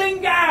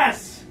wasting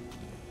gas.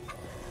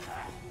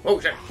 Oh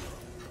shit.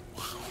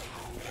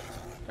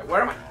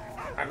 Where am I?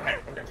 I'm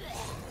here. Okay.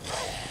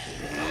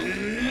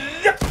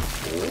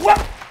 What?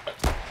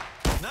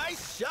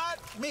 Nice shot,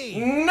 me.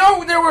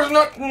 No, there was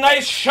not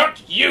nice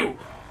shot. You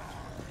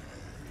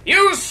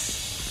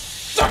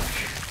suck.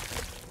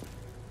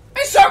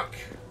 I suck.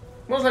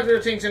 Most likely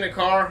the things in the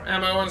car,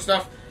 ammo and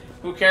stuff.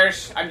 Who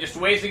cares? I'm just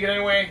wasting it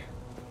anyway.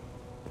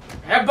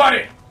 Hey,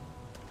 buddy.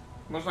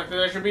 Most likely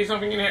there should be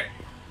something in here.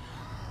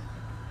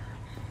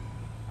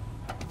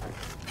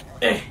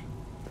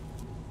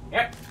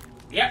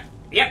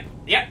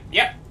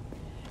 Yep.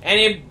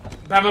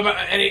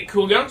 Any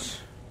cool guns?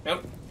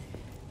 Nope.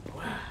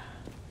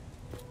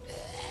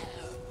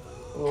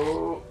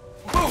 Oh.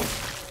 Boom.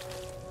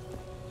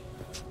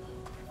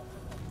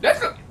 That's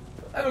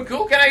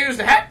cool. Can I use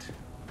the hat?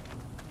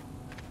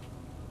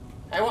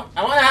 I want a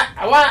hat.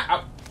 I want a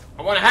hat.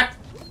 I want the hat.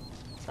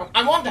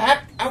 I want the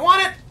hat. I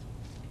want it.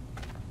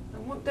 I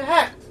want the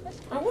hat.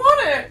 I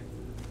want it.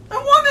 I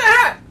want the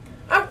hat.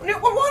 I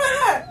want a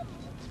hat.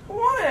 I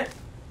want it.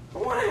 I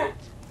want a hat.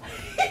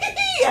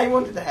 I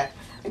wanted the hat.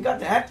 I got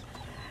the hat.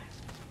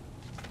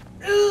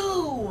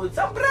 Ooh,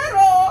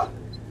 sombrero.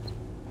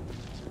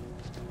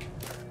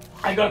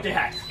 I got the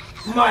hat.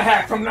 My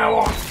hat from now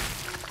on.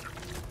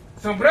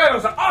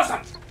 Sombreros are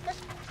awesome.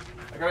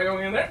 I gotta go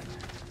in there.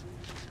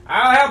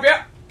 I'll help you.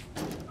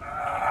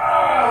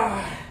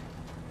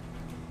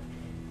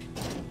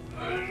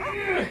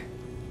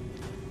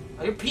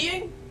 Are you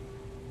peeing?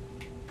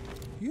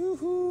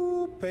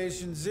 Yoo-hoo,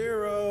 patient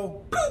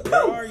zero.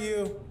 Where are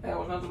you? That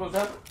was not supposed to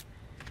happen.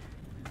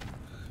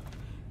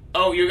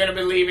 Oh, you're gonna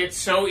believe it's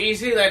so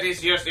easy that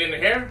it's just in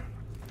here?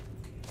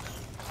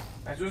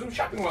 Let's do some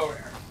shopping while we're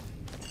here.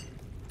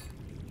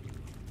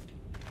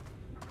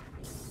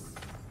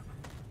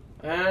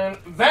 And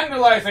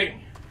vandalizing.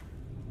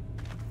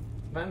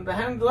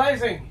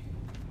 Vandalizing.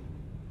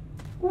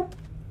 Woo.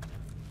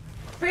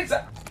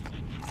 Pizza.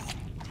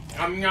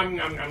 Yum, yum,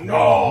 yum, yum.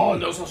 No,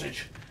 no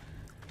sausage.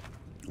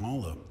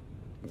 All the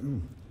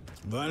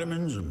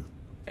vitamins and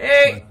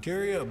Hey.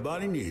 bacteria a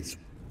body needs.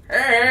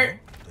 Hey.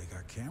 They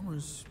got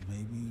cameras.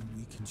 Maybe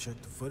we can check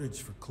the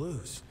footage for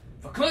clues.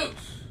 For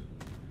clues.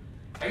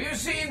 Have you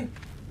seen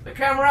the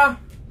camera?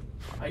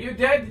 Are you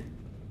dead?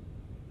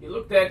 You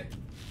look dead.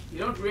 You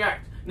don't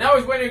react. Now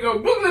is when you go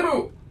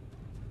boogly-boo.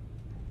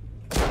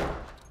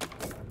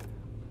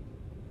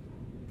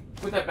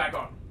 Put that back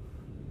on.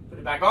 Put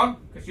it back on.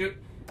 Because you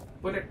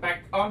put it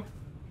back on.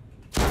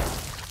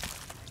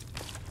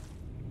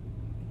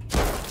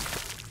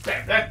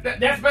 There,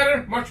 that's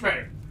better. Much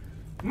better.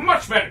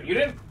 Much better. You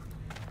didn't.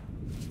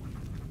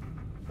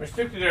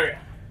 Restricted area.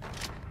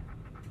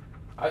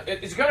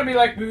 It's gonna be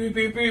like beep,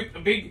 beep,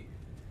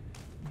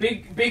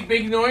 beep,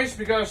 big noise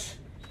because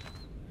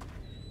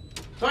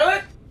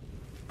toilet.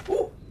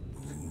 Ooh.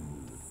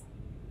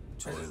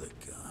 Toilet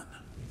gun.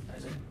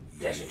 That's a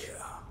desert.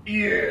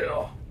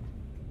 Yeah.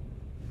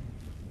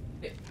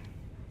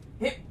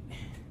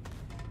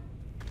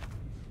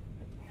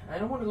 I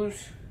don't want to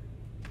lose.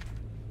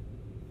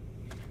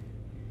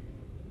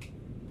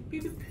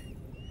 Beep, beep.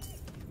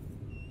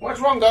 What's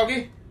wrong,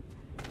 doggy?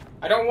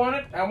 I don't want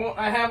it.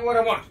 I have what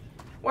I want.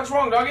 What's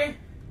wrong, doggy?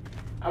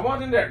 I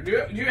want in there.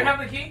 Do you have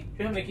the key? Do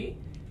you have the key?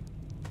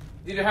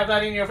 Did you have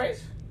that in your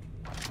face?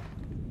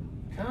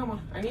 Come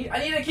on. I need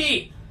a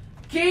key.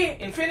 Key,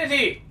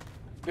 infinity.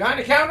 Behind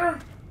the counter.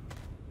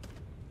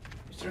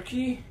 Is there a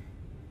key?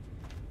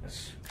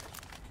 That's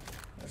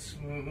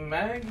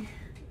mag.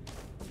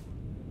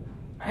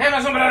 I have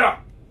my sombrero.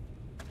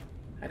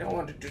 I don't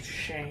want it to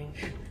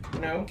change.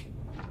 No.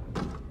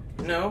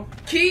 No.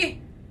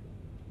 Key.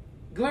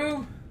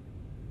 Glue.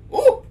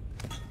 Ooh.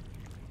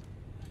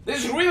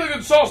 This is really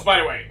good sauce, by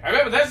the way. Have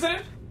you ever tested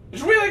it?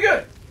 It's really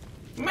good.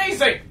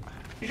 Amazing.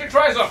 You should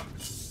try some.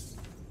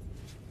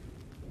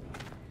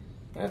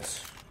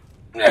 That's...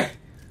 I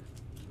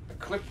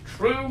click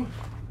true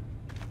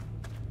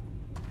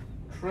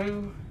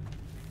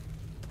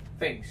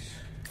things.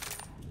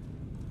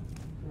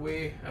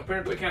 We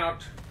apparently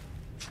cannot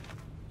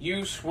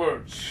use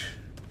words.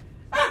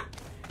 Ah!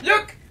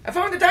 Look! I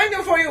found the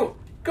dino for you!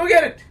 Go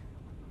get it!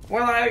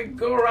 While I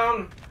go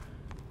around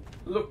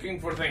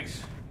looking for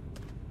things.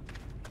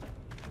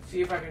 Let's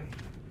see if I can...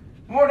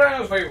 More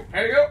dinos for you.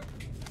 Here you go.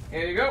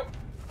 Here you go.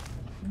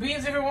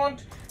 Beans if you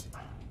want.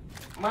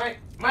 My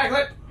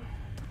clip.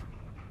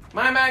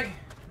 My mag.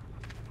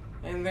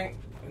 Anything.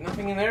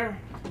 Nothing in there.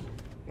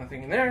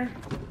 Nothing in there.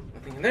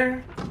 Nothing in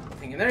there.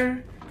 Nothing in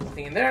there.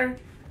 Nothing in there.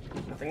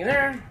 Nothing in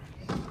there.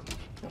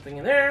 Nothing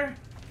in there.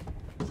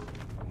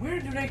 Where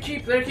do they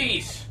keep their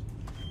keys?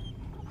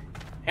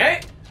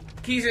 Hey?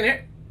 Keys in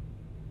here.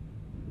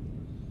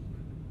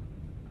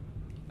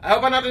 I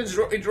hope I'm not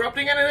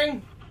interrupting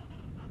anything.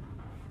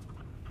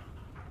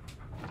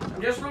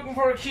 I'm just looking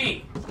for a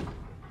key.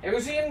 Have you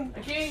seen a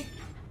key?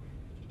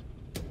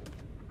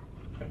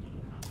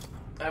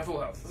 I have full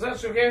health. Is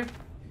that okay?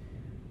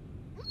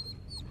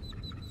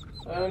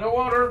 No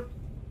water.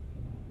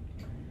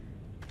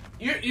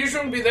 You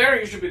shouldn't be there.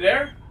 You should be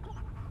there.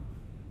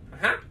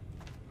 Uh-huh.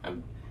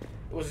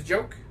 It was a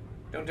joke.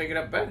 Don't take it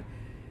up bad.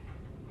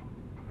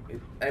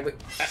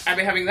 I'll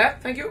be having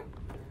that. Thank you.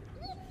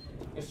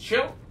 Just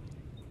chill.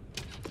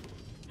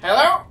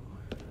 Hello?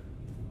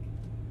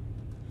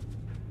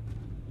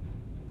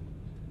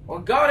 Well,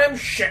 goddamn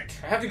shit.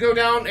 I have to go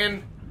down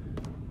in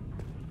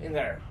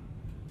there.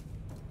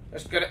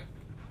 Just gonna...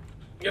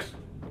 Just...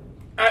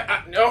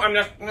 No, I'm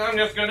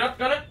just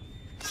gonna...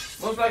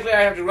 Most likely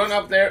I have to run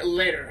up there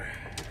later.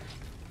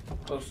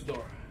 Close the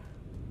door.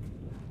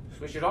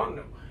 Switch it on?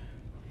 No.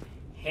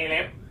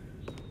 Hello.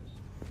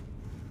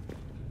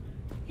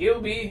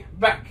 He'll be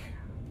back.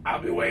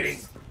 I'll be waiting.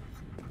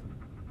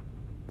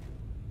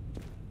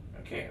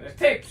 Okay, there's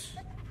tapes.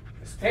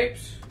 There's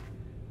tapes.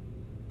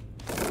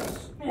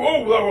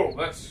 Whoa.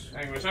 That's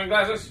hanging with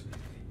sunglasses.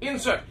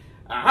 Insert.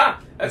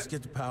 Aha. Let's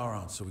get the power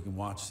on so we can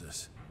watch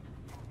this.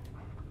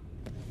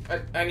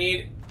 I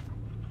need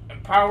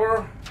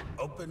power.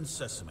 Open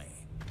sesame.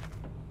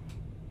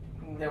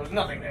 There was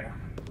nothing there.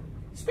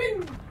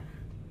 Spin.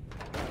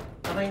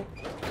 Nothing.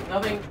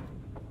 Nothing.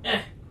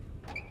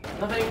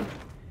 Nothing.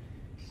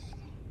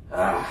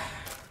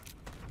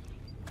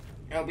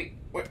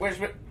 Where's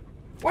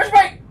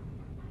my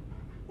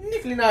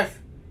niffly knife?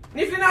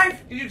 Niffly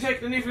knife? Did you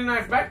take the niffly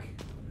knife back?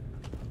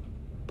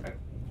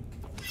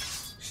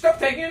 Stop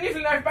taking the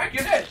niffly knife back,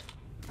 you're dead.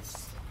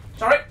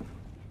 Sorry.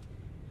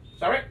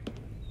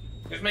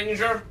 Just making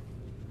sure.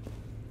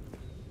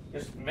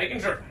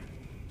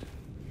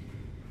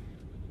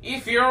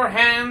 If your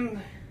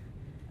hand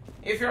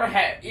if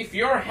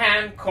your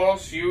hand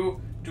causes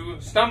you to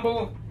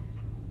stumble,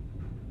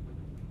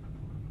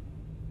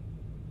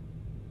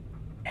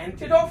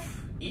 end it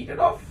off, eat it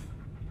off.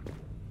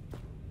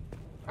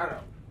 I don't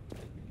know.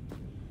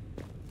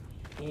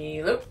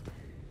 Hello.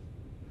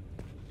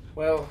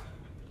 Well,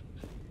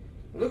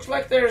 looks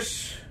like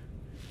it's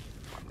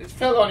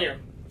fell on you.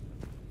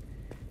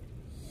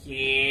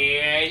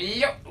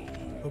 Hello.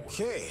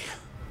 Okay.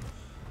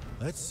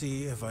 Let's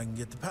see if I can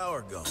get the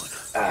power going.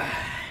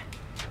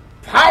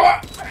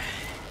 Power!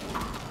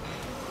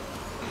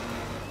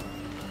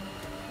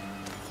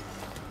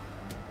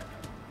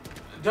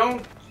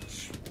 Don't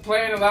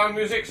play any loud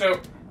music, so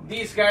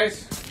these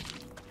guys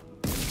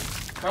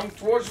come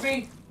towards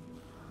me.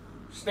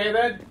 Stay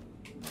there.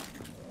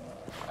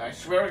 I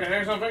swear I can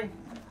hear something.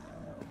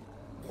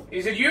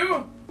 Is it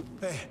you?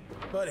 Hey,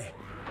 buddy.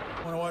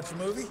 Want to watch a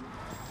movie?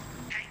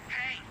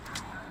 Hey,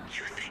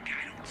 you think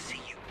I don't see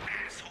you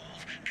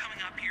assholes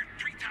coming up here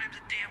 3 times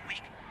a damn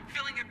week,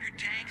 filling up your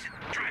tanks and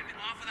driving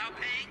off without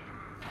paying?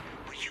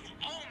 Well, you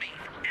owe me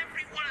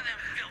every one of them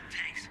filled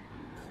tanks.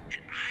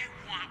 And I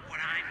want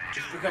what I'm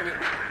due. Becoming...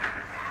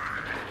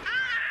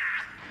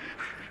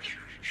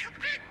 You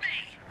bit me!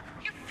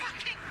 You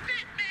fucking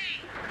bit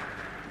me!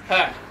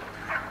 Ha.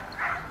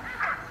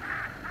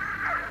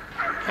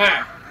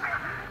 Ha.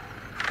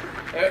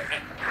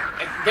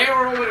 They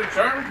were already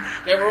turned.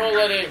 They were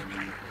already...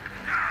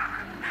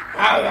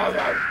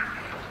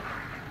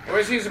 Where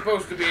is he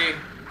supposed to be?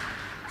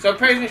 So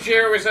patient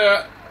zero is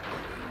a...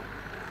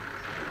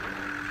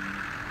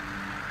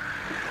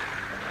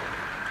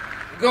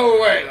 Go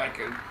away, like...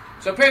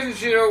 So patient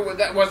zero...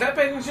 Was that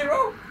patient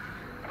zero?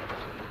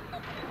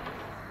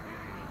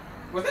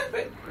 Was that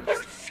patient... You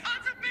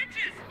sons of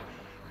bitches!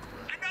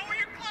 I know where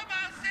your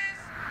clubhouse is!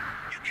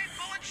 You keep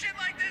pulling shit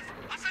like this,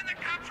 I'll send the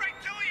cops right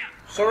to you!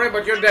 Sorry,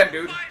 but you're dead,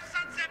 dude. 105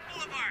 Sunset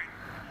Boulevard!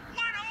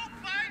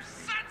 105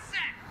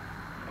 Sunset!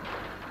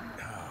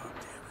 Oh,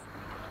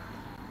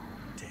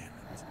 damn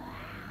it.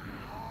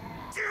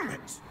 Damn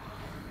it!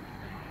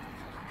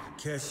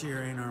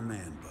 Cashier ain't our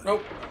man, buddy.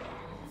 Nope.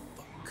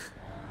 Fuck.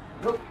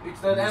 Nope, it's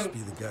the Must be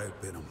the guy who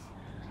bit him.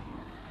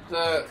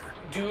 the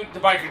dude, the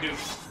biker dude.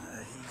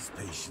 He's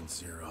patient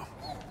zero.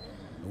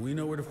 We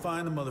know where to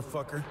find the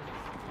motherfucker.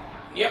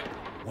 Yep.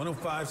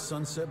 105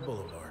 Sunset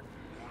Boulevard.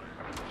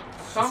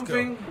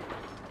 Something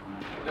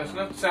does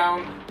not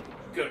sound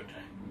good.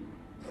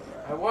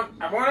 I want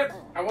it.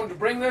 I want to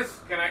bring this.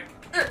 Can I?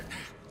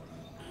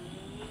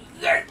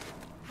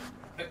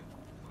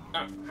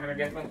 Can I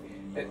get my?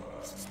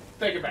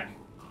 Take it back.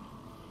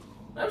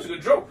 That was a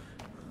good joke.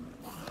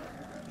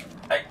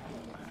 Hey.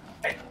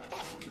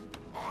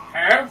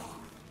 Have.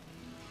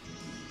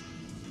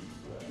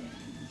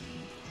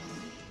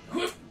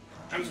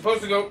 I'm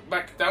supposed to go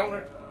back down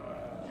there.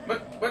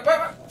 But.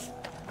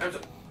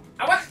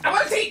 I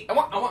want to see. I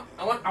want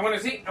to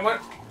see. I'm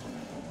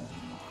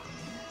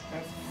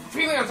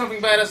feeling on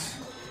something bad as.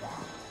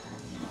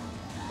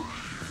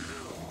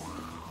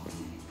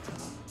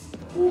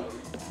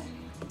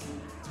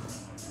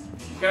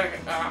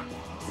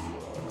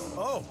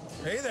 Oh,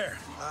 hey there.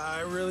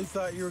 I really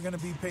thought you were gonna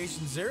be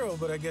patient zero,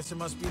 but I guess it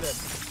must be that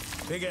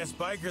big-ass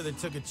biker that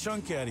took a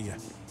chunk out of you.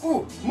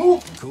 Ooh,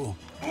 move. Cool.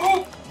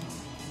 Move.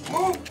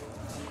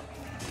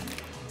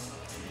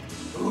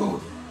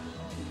 Ooh.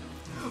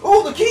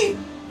 Oh, the key!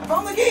 I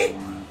found the key!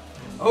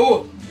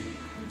 Oh.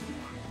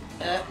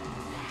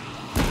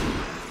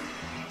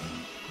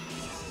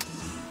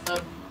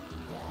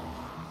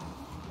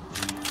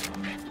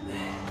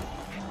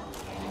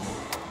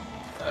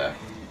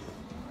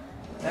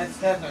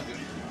 That's not good.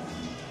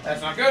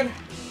 That's not good.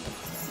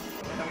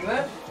 Having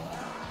that.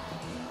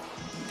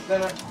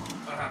 Then I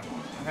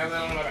have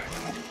that on my back.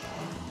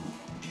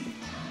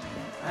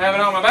 I have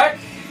it on my back.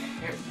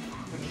 Yep.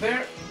 Put it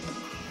there.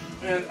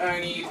 And I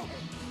need...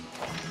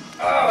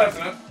 Oh, that's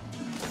enough.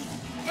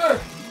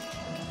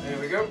 There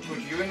we go. Put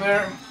you in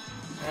there.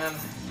 And...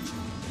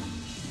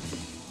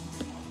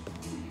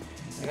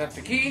 I got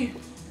the key.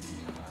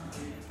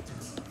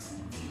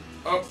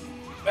 Oh,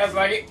 that's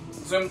like it.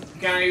 So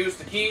can I use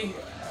the key?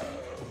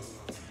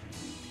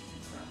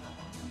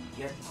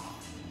 Get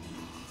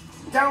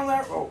down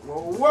there.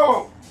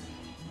 Whoa.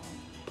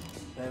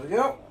 There we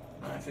go.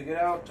 I figured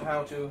out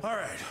how to... All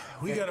right,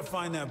 we gotta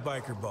find that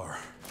biker bar.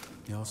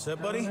 You all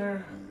set, buddy?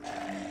 There.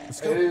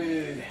 Let's go.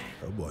 Hey.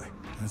 Oh boy,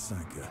 that's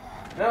not good.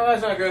 No,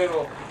 that's not good at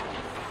all.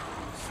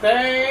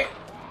 Stay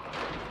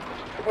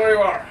where you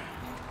are.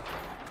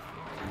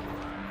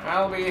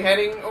 I'll be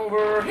heading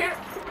over here.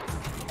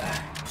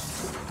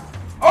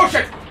 Oh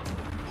shit!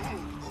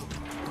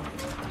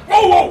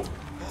 Whoa!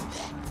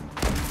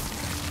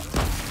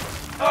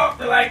 Oh,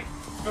 the leg.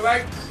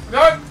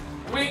 No,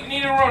 we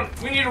need to run.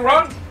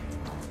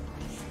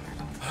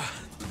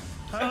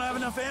 I don't have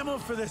enough ammo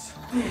for this.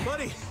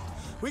 Buddy,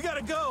 we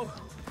gotta go.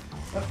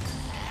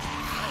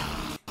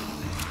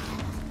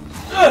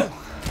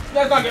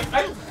 That's not good.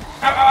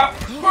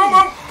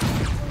 Boom.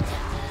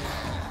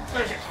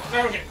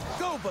 Okay.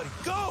 Go, buddy,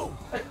 go!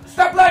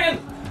 Stop lagging.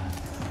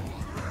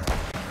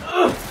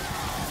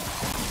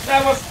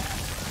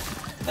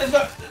 That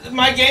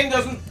My game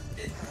doesn't.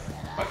 It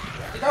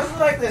doesn't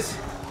like this.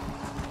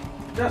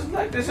 It doesn't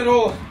like this at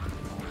all.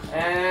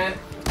 And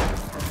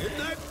Good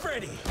night,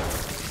 Freddy.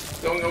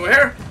 going over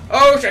here.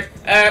 Oh shit.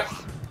 There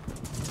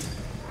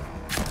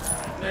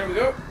we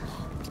go.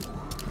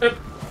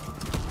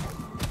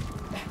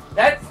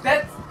 That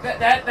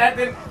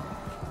didn't.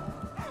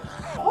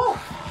 Oh,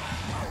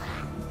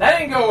 that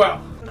didn't go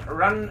well.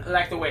 Run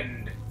like the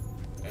wind.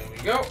 There we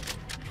go.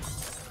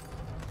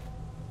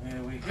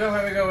 There we go.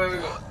 There we go. There we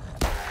go.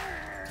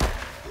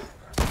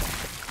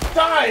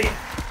 Die!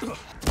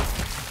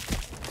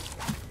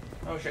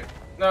 Oh shit.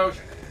 No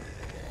shit.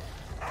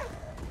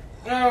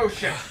 No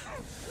shit.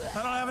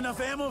 I don't have enough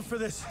ammo for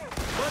this.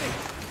 Buddy,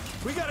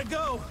 we gotta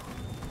go.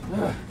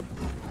 No,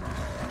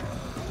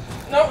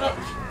 no.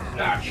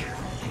 Nah, shit.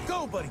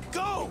 Go, buddy,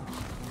 go!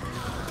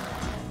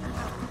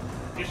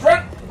 Just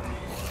run!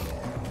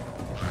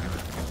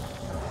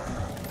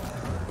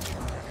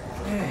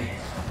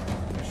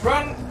 Just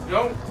run!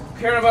 Don't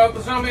care about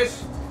the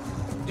zombies.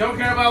 Don't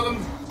care about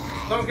them.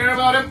 Don't care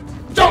about him.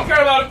 Don't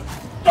care about him.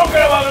 Don't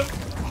care about him.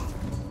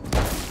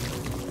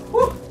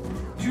 Woo.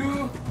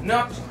 Do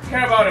not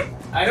care about him.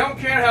 I don't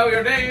care how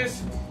your day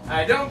is.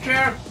 I don't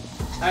care.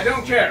 I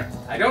don't care.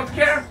 I don't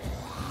care.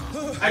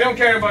 I don't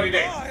care about your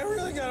day. Oh, I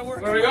really gotta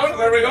work. Where are we going?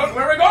 Where are we going?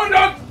 Where are we going,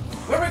 dog?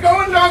 Where are we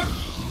going, dog?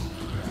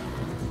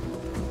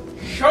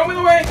 Show me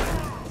the way.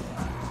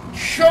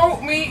 Show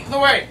me the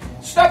way.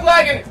 Stop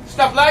lagging.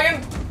 Stop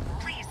lagging.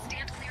 Please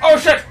stand clear. Oh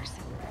shit.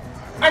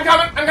 I'm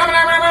coming. I'm coming.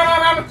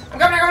 I'm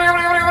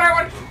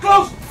coming.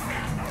 Close.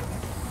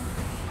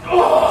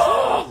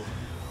 Oh.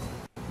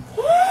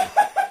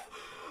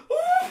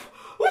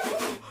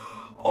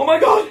 Oh my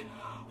god.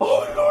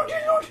 Oh lordy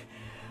lord.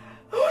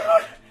 Oh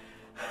lord.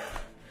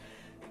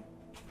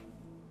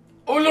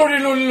 Oh lordy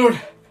lordy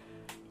lord.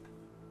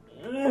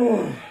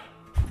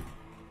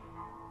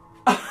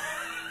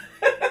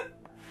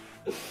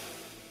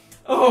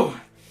 Oh.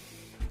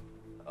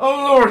 Oh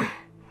lord.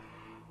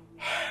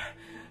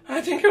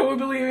 I think I will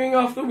be leaving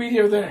off the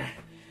video there.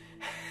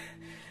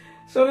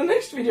 So the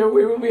next video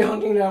we will be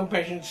hunting down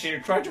Patient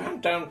Zero. Try to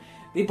hunt down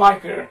the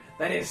biker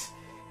that is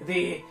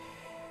the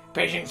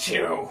Patient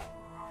Zero.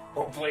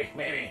 Hopefully,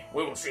 maybe.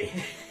 We will see.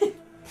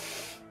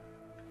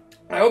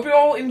 I hope you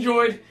all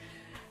enjoyed.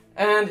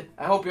 And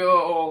I hope you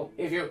all,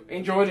 if you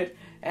enjoyed it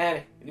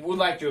and would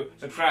like to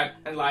subscribe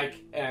and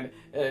like and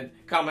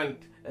comment,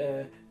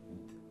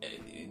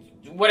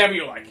 whatever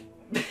you like.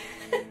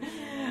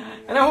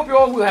 And I hope you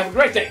all will have a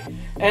great day.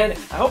 And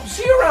I hope to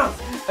see you around.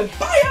 And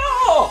bye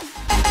all!